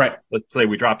 million. Right. Let's say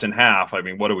we dropped in half. I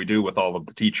mean, what do we do with all of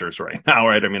the teachers right now,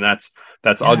 right? I mean, that's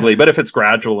ugly. But if it's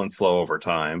gradual and slow over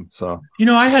time, so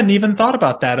I hadn't even thought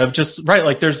about that. Of just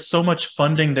like there's so much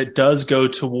funding that does go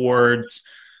towards,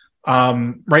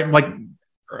 right? Like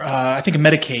I think of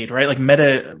Medicaid, right? Like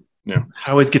Yeah. I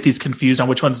always get these confused on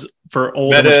which one's for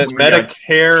old.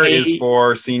 Medicare is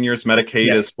for seniors.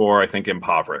 Medicaid is for, I think,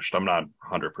 impoverished. I'm not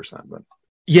 100%, but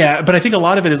yeah, but I think a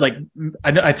lot of it is like,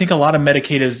 I think a lot of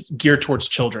Medicaid is geared towards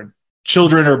children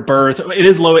or birth. It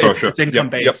is low. It's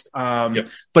income based,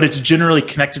 but it's generally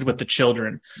connected with the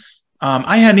children.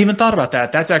 I hadn't even thought about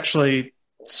that. That's actually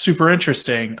super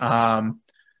interesting.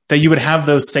 That you would have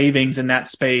those savings in that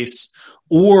space,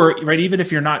 or right, even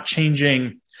if you're not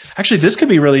changing. Actually, this could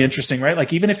be really interesting, right?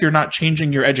 Like, even if you're not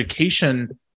changing your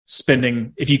education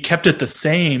spending, if you kept it the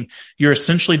same, you're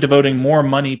essentially devoting more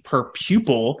money per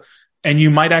pupil, and you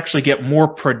might actually get more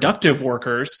productive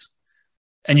workers,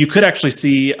 and you could actually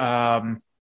see more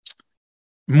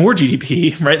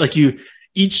GDP, right? Like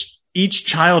each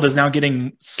child is now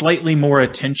getting slightly more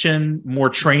attention, more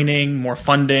training, more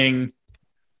funding.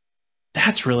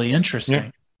 That's really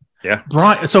interesting. Yeah.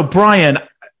 Brian,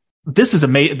 this is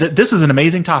amazing. This is an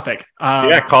amazing topic.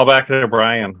 Call back to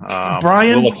Brian.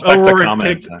 Brian O'Rourke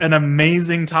picked an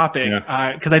amazing topic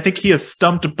because I think he has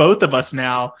stumped both of us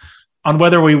now on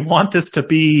whether we want this to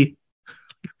be,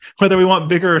 whether we want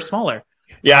bigger or smaller.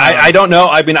 Yeah, I don't know.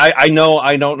 I mean, I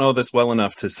don't know this well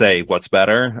enough to say what's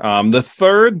better. The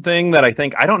third thing that I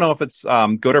don't know if it's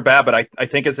good or bad, but I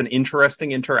think is an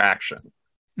interesting interaction.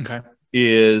 Okay,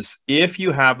 is if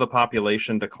you have the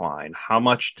population decline, how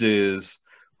much does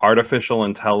artificial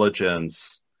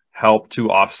intelligence help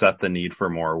to offset the need for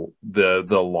more the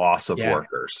loss of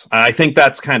workers? I think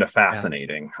that's kind of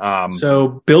fascinating.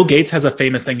 So Bill Gates has a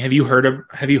famous thing. Have you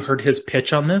heard his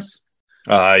pitch on this?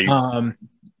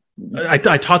 I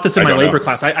taught this in my labor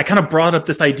class. I kind of brought up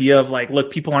this idea of like,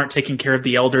 look, people aren't taking care of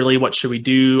the elderly. What should we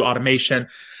do? Automation.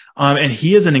 And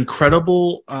he is an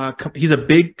incredible, he's a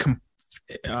big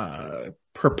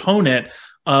proponent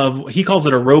of, he calls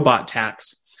it a robot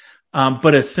tax.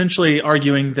 But essentially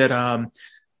arguing that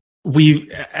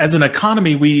we, as an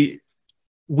economy,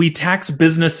 we tax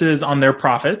businesses on their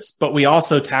profits, but we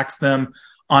also tax them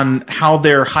on how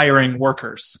they're hiring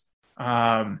workers.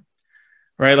 Right?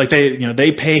 Like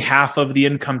they pay half of the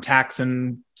income tax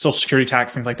and Social Security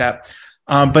tax, things like that.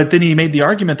 But then he made the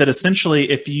argument that essentially,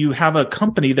 if you have a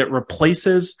company that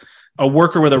replaces a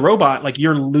worker with a robot, like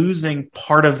you're losing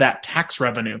part of that tax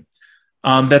revenue.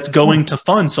 That's going to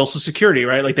fund Social Security,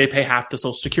 right? Like they pay half the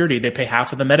Social Security, they pay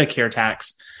half of the Medicare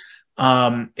tax.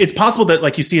 It's possible that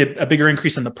like you see a bigger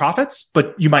increase in the profits,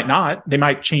 but you might not. They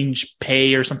might change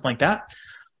pay or something like that.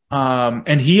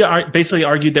 And he basically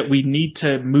argued that we need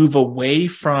to move away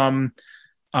from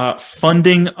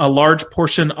funding a large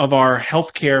portion of our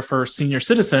healthcare for senior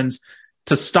citizens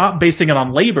to stop basing it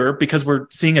on labor, because we're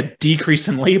seeing a decrease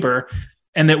in labor.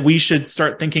 And that we should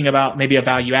start thinking about maybe a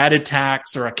value-added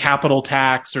tax or a capital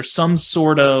tax or some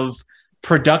sort of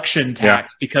production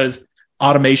tax, because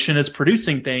automation is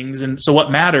producing things. And so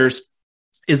what matters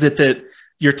is it that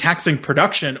you're taxing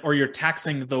production or you're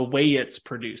taxing the way it's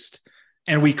produced.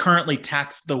 And we currently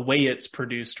tax the way it's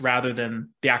produced rather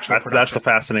than the actual production. That's a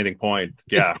fascinating point.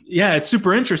 Yeah. It's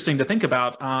super interesting to think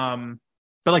about.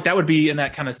 But like that would be in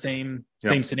that kind of same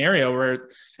scenario where,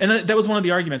 and that was one of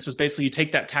the arguments, was basically you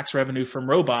take that tax revenue from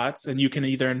robots and you can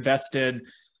either invest in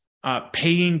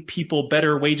paying people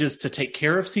better wages to take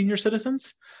care of senior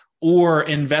citizens, or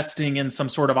investing in some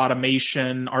sort of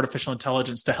automation, artificial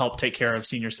intelligence to help take care of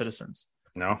senior citizens.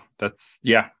 That's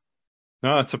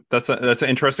an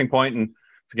interesting point. And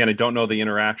again, I don't know the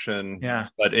interaction,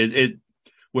 but it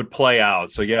would play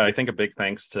out. So yeah, I think a big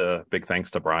thanks to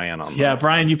Brian on that. Yeah,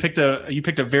 Brian, you picked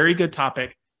a very good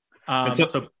topipic.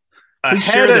 So please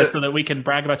share this so that we can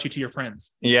brag about you to your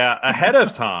friends. Yeah, ahead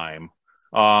of time.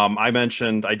 I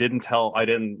mentioned I didn't tell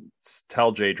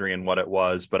Jadrian what it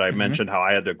was, but I mentioned how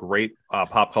I had a great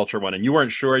pop culture one, and you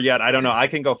weren't sure yet. I don't know. I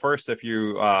can go first if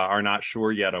you are not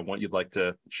sure yet on what you'd like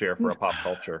to share for a pop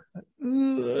culture.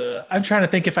 I'm trying to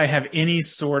think if I have any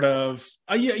sort of.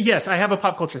 Yes, I have a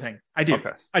pop culture thing. I do.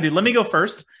 Okay. I do. Let me go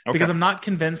first because I'm not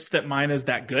convinced that mine is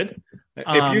that good.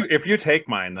 If you take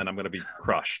mine, then I'm going to be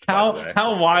crushed.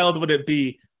 How wild would it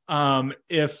be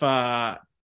if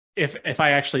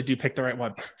I actually do pick the right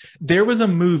one? There was a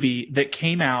movie that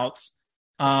came out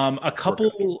a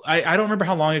couple, I don't remember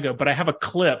how long ago, but I have a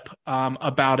clip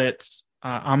about it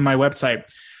on my website.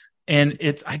 And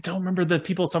I don't remember the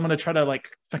people, so I'm going to try to like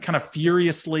kind of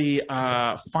furiously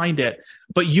find it.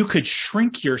 But you could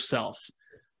shrink yourself.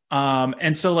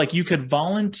 And so like you could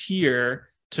volunteer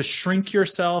to shrink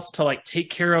yourself to like take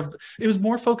care of, it was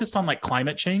more focused on like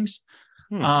climate change.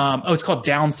 It's called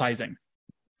Downsizing.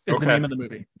 Is the name of the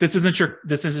movie. This isn't your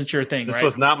thing, right? This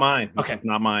was not mine. This is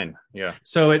not mine. Yeah.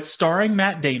 So it's starring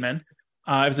Matt Damon.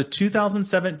 It was a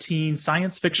 2017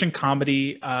 science fiction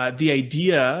comedy. The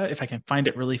idea, if I can find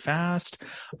it really fast,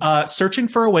 searching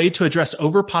for a way to address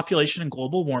overpopulation and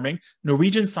global warming,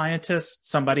 Norwegian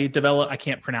scientist, I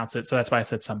can't pronounce it, so that's why I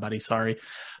said somebody, sorry,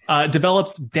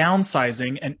 develops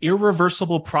downsizing, an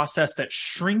irreversible process that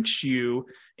shrinks you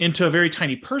into a very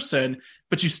tiny person,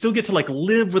 but you still get to like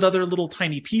live with other little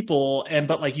tiny people,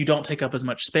 but like you don't take up as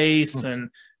much space. And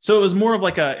so it was more of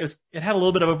like it had a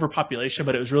little bit of overpopulation,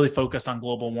 but it was really focused on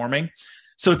global warming.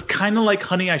 So it's kind of like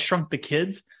Honey, I Shrunk the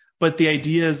Kids, but the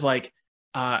idea is like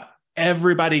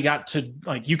everybody got to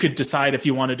like, you could decide if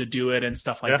you wanted to do it and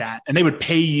stuff like that. And they would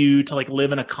pay you to like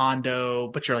live in a condo,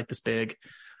 but you're like this big.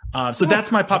 So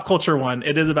that's my pop culture one.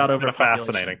 It is about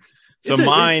overpopulation. Fascinating. So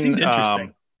mine,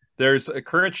 interesting. There's a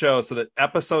current show, so that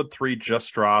episode 3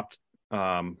 just dropped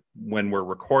when we're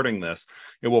recording this.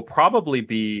 It will probably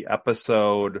be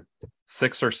episode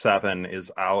 6 or 7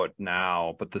 is out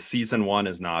now, but the season 1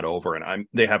 is not over, and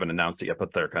they haven't announced it yet,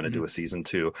 but they're going to do a season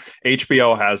 2.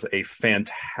 HBO has a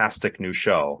fantastic new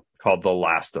show called The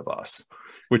Last of Us,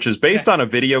 which is based on a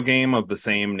video game of the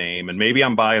same name. And maybe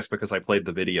I'm biased because I played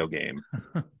the video game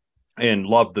and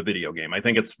loved the video game. I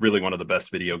think it's really one of the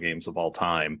best video games of all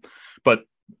time. But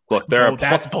look,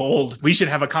 that's bold. We should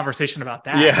have a conversation about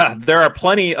that. Yeah, there are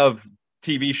plenty of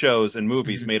TV shows and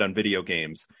movies made on video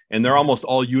games, and they're almost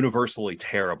all universally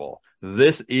terrible.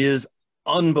 This is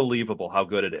unbelievable how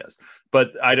good it is.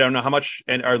 But I don't know how much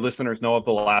our listeners know of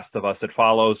The Last of Us. It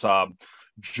follows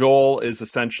Joel is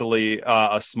essentially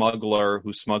a smuggler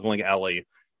who's smuggling Ellie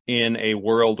in a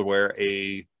world where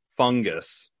a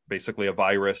fungus, basically a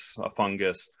virus, a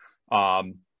fungus,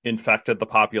 infected the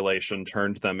population,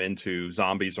 turned them into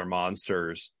zombies or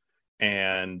monsters.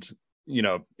 And, you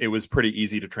know, it was pretty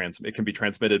easy to transmit. It can be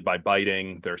transmitted by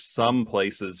biting. There's some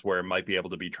places where it might be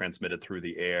able to be transmitted through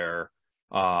the air.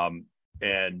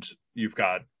 And you've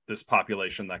got this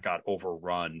population that got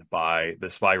overrun by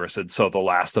this virus. And so The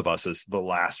Last of Us is the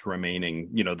last remaining,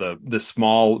 you know, the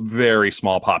small, very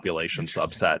small population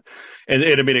subset. And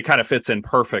it kind of fits in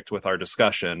perfect with our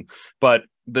discussion. But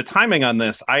the timing on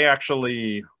this, I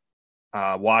actually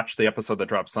watched the episode that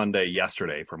dropped Sunday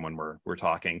yesterday from when we're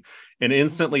talking, and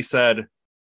instantly said,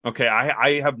 okay,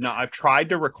 I've tried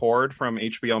to record from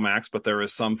HBO Max, but there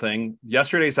is something.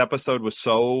 Yesterday's episode was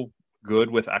so good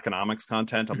with economics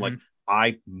content. I'm like,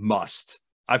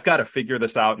 I've got to figure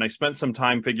this out. And I spent some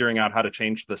time figuring out how to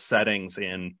change the settings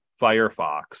in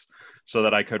Firefox so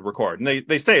that I could record. And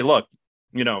they say, look,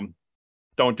 you know,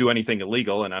 don't do anything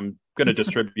illegal. And I'm going to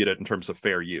distribute it in terms of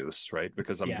fair use, right?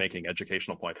 Because I'm making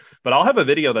educational point. But I'll have a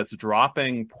video that's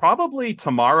dropping probably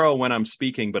tomorrow when I'm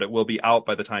speaking, but it will be out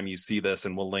by the time you see this,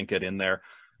 and we'll link it in there.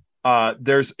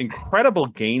 There's incredible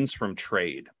gains from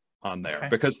trade on there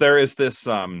because there is this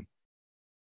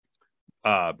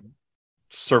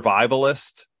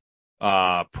survivalist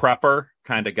prepper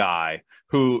kind of guy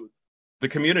who the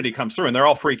community comes through, and they're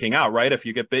all freaking out, right? If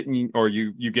you get bitten or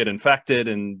you get infected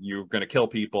and you're going to kill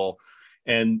people,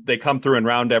 and they come through and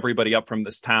round everybody up from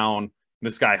this town.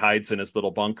 This guy hides in his little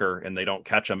bunker and they don't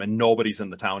catch him, and nobody's in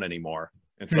the town anymore.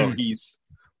 And so he's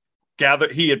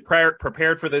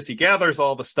prepared for this. He gathers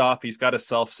all the stuff. He's got a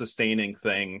self-sustaining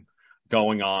thing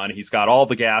going on. He's got all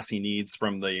the gas he needs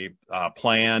from the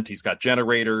plant. He's got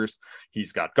generators.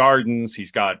 He's got gardens.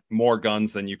 He's got more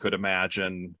guns than you could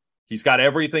imagine. He's got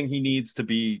everything he needs to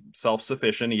be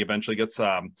self-sufficient. He eventually gets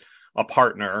a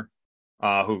partner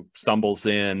who stumbles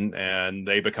in, and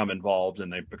they become involved,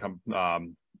 and they become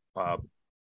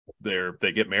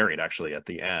they get married actually at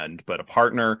the end. But a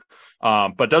partner,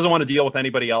 but doesn't want to deal with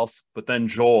anybody else. But then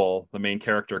Joel, the main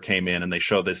character, came in, and they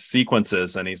show this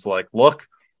sequences, and he's like, "Look,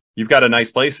 you've got a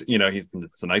nice place. You know,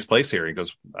 it's a nice place here." He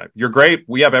goes, "You're great.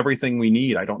 We have everything we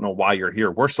need. I don't know why you're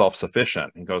here. We're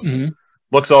self-sufficient." He goes. Mm-hmm.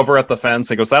 Looks over at the fence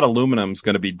and goes, "That aluminum's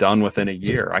going to be done within a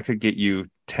year. I could get you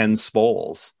 10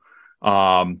 spoles.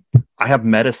 I have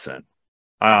medicine.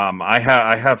 I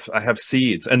have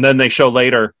seeds." And then they show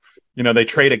later, you know, they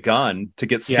trade a gun to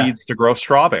get seeds to grow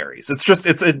strawberries. It's just,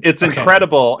 it's okay.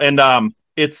 Incredible. And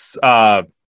it's the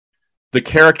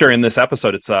character in this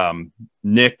episode. It's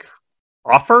Nick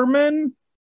Offerman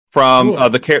from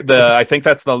I think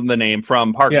that's the name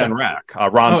from Parks and Rec.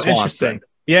 Ron Swanson.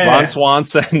 Ron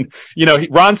Swanson, you know,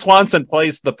 Ron Swanson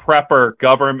plays the prepper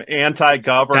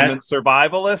anti-government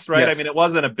survivalist, right? Yes. I mean, it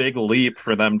wasn't a big leap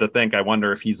for them to think, I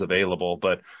wonder if he's available,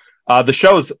 but the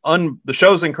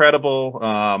show's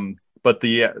incredible. But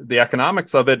the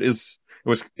economics of it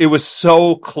was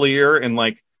so clear, in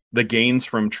like the gains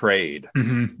from trade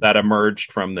that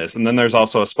emerged from this. And then there's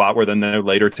also a spot where then they're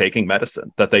later taking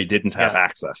medicine that they didn't have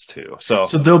access to. So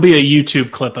there'll be a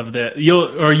YouTube clip of or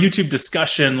a YouTube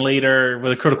discussion later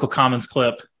with a Critical Commons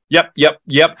clip. Yep.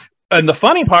 And the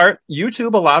funny part,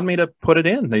 YouTube allowed me to put it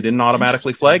in. They didn't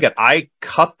automatically flag it. I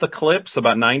cut the clips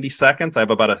about 90 seconds. I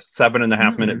have about a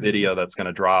 7.5 minute video that's going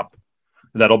to drop.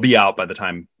 That'll be out by the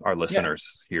time our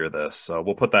listeners hear this. So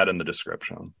we'll put that in the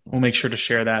description. We'll make sure to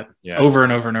share that over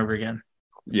and over and over again.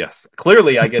 Yes.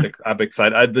 Clearly I'm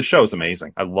excited. The show's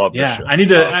amazing. I love this show.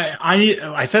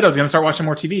 I said I was going to start watching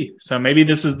more TV. So maybe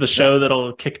this is the show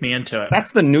that'll kick me into it.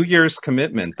 That's the New Year's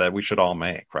commitment that we should all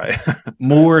make, right?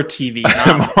 More TV,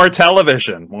 more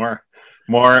television,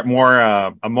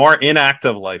 a more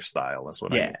inactive lifestyle is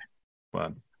what I mean.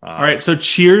 But, all right. So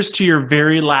cheers to your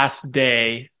very last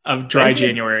day of dry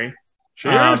January. So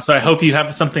I hope you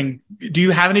have something. Do you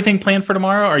have anything planned for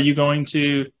tomorrow? Are you going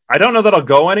to? I don't know that I'll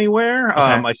go anywhere. Okay.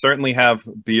 I certainly have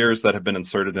beers that have been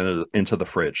inserted into the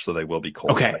fridge, so they will be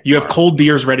cold. Okay, you have cold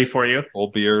beers ready for you.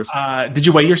 Cold beers. Did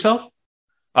you weigh yourself?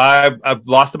 I've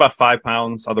lost about 5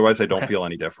 pounds. Otherwise, I don't feel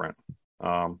any different.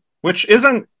 Which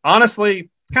isn't, honestly,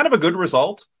 it's kind of a good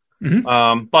result.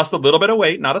 Mm-hmm. Lost a little bit of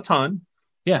weight, not a ton.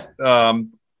 Yeah.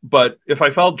 But if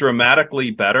I felt dramatically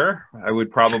better, I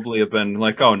would probably have been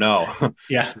like, "Oh no,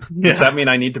 does that mean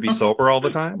I need to be sober all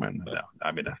the time?" And no,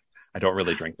 I mean, I don't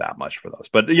really drink that much for those.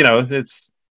 But you know,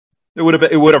 it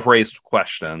would have raised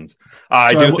questions.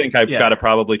 I do think I've got to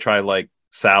probably try like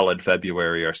salad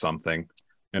February or something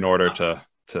in order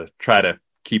to try to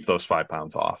keep those 5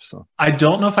 pounds off. So I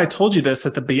don't know if I told you this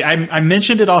at the beginning. I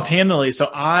mentioned it offhandedly, so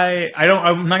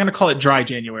I'm not going to call it dry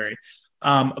January.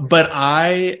 But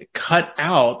I cut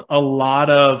out a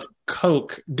lot of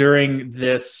Coke during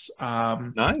this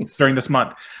during this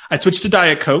month. I switched to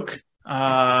Diet Coke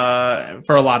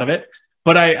for a lot of it,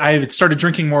 but I started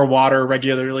drinking more water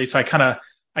regularly. So I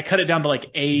cut it down to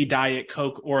like a Diet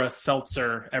Coke or a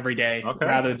seltzer every day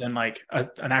rather than like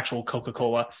an actual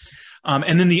Coca-Cola.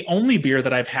 And then the only beer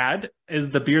that I've had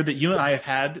is the beer that you and I have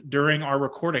had during our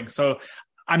recording. So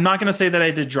I'm not going to say that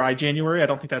I did dry January. I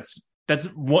don't think it's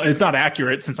not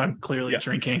accurate since I'm clearly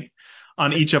drinking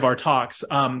on each of our talks.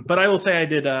 But I will say I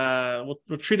did,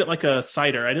 we'll treat it like a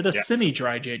cider. I did a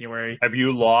semi-dry January. Have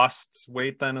you lost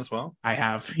weight then as well? I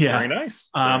have. Yeah. Very nice.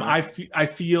 I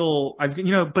feel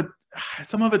but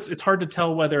some of it's hard to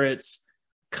tell whether it's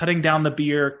cutting down the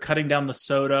beer, cutting down the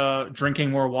soda,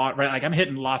 drinking more water, right? Like I'm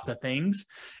hitting lots of things.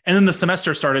 And then the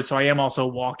semester started. So I am also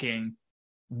walking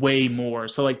way more.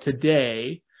 So like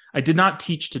today, I did not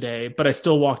teach today, but I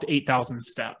still walked 8,000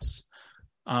 steps.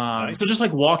 Nice. So just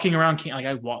like walking around, like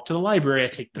I walk to the library, I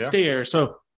take the stairs.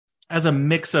 So as a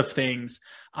mix of things,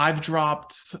 I've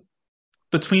dropped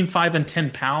between 5 and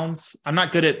 10 pounds. I'm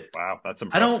not good at. Wow, that's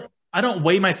impressive. I don't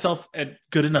weigh myself at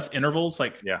good enough intervals.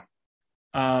 Like,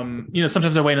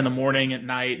 sometimes I weigh in the morning, at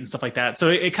night, and stuff like that. So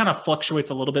it kind of fluctuates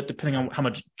a little bit depending on how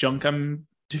much junk I'm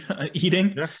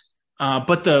eating. Yeah.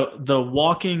 But the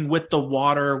walking with the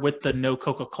water, with the no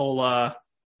Coca-Cola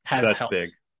has helped.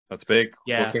 That's big.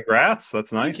 Yeah. Well, congrats.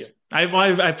 That's nice.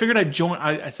 I figured I'd join.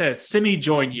 I said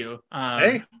semi-join you.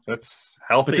 Hey, that's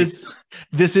healthy. But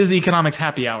this is Economics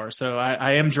Happy Hour. So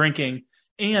I am drinking.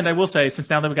 And I will say, since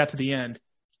now that we got to the end,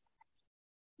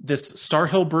 this Star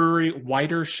Hill Brewery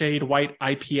Whiter Shade White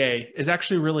IPA is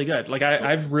actually really good. Like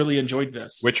I've really enjoyed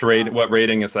this. What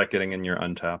rating is that getting in your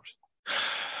Untapped?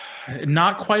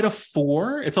 Not quite a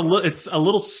 4. It's a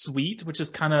little sweet, which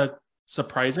is kind of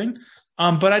surprising.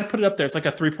 But I'd put it up there. It's like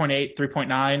a 3.8,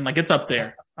 3.9. Like it's up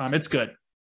there. It's good.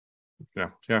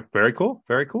 Yeah. Very cool.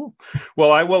 Very cool.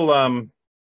 Well, I will. I'll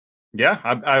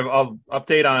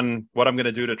update on what I'm going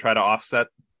to do to try to offset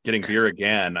getting beer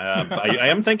again. I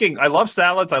am thinking. I love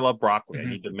salads. I love broccoli. I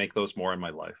need to make those more in my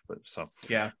life. But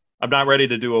yeah. I'm not ready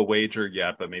to do a wager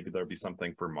yet, but maybe there'll be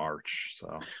something for March.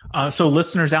 So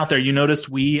listeners out there, you noticed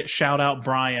we shout out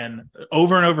Brian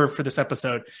over and over for this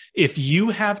episode. If you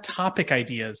have topic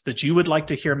ideas that you would like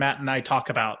to hear Matt and I talk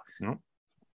about,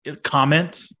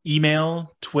 comment,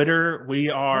 email, Twitter. We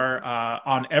are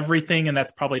on everything, and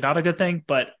that's probably not a good thing,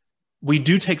 but we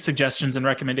do take suggestions and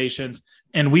recommendations,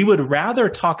 and we would rather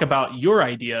talk about your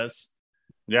ideas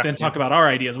than talk about our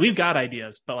ideas. We've got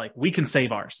ideas, but like we can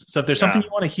save ours. So if there's something you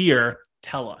want to hear,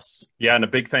 tell us. Yeah, and a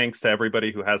big thanks to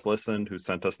everybody who has listened, who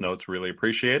sent us notes. Really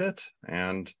appreciate it.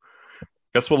 And I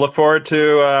guess we'll look forward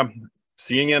to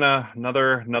seeing you in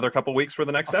another couple weeks for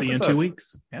the next episode. See you in 2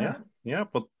 weeks. Yeah.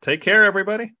 Well, take care,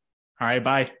 everybody. All right,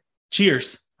 bye.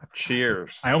 Cheers.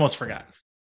 Cheers. I almost forgot.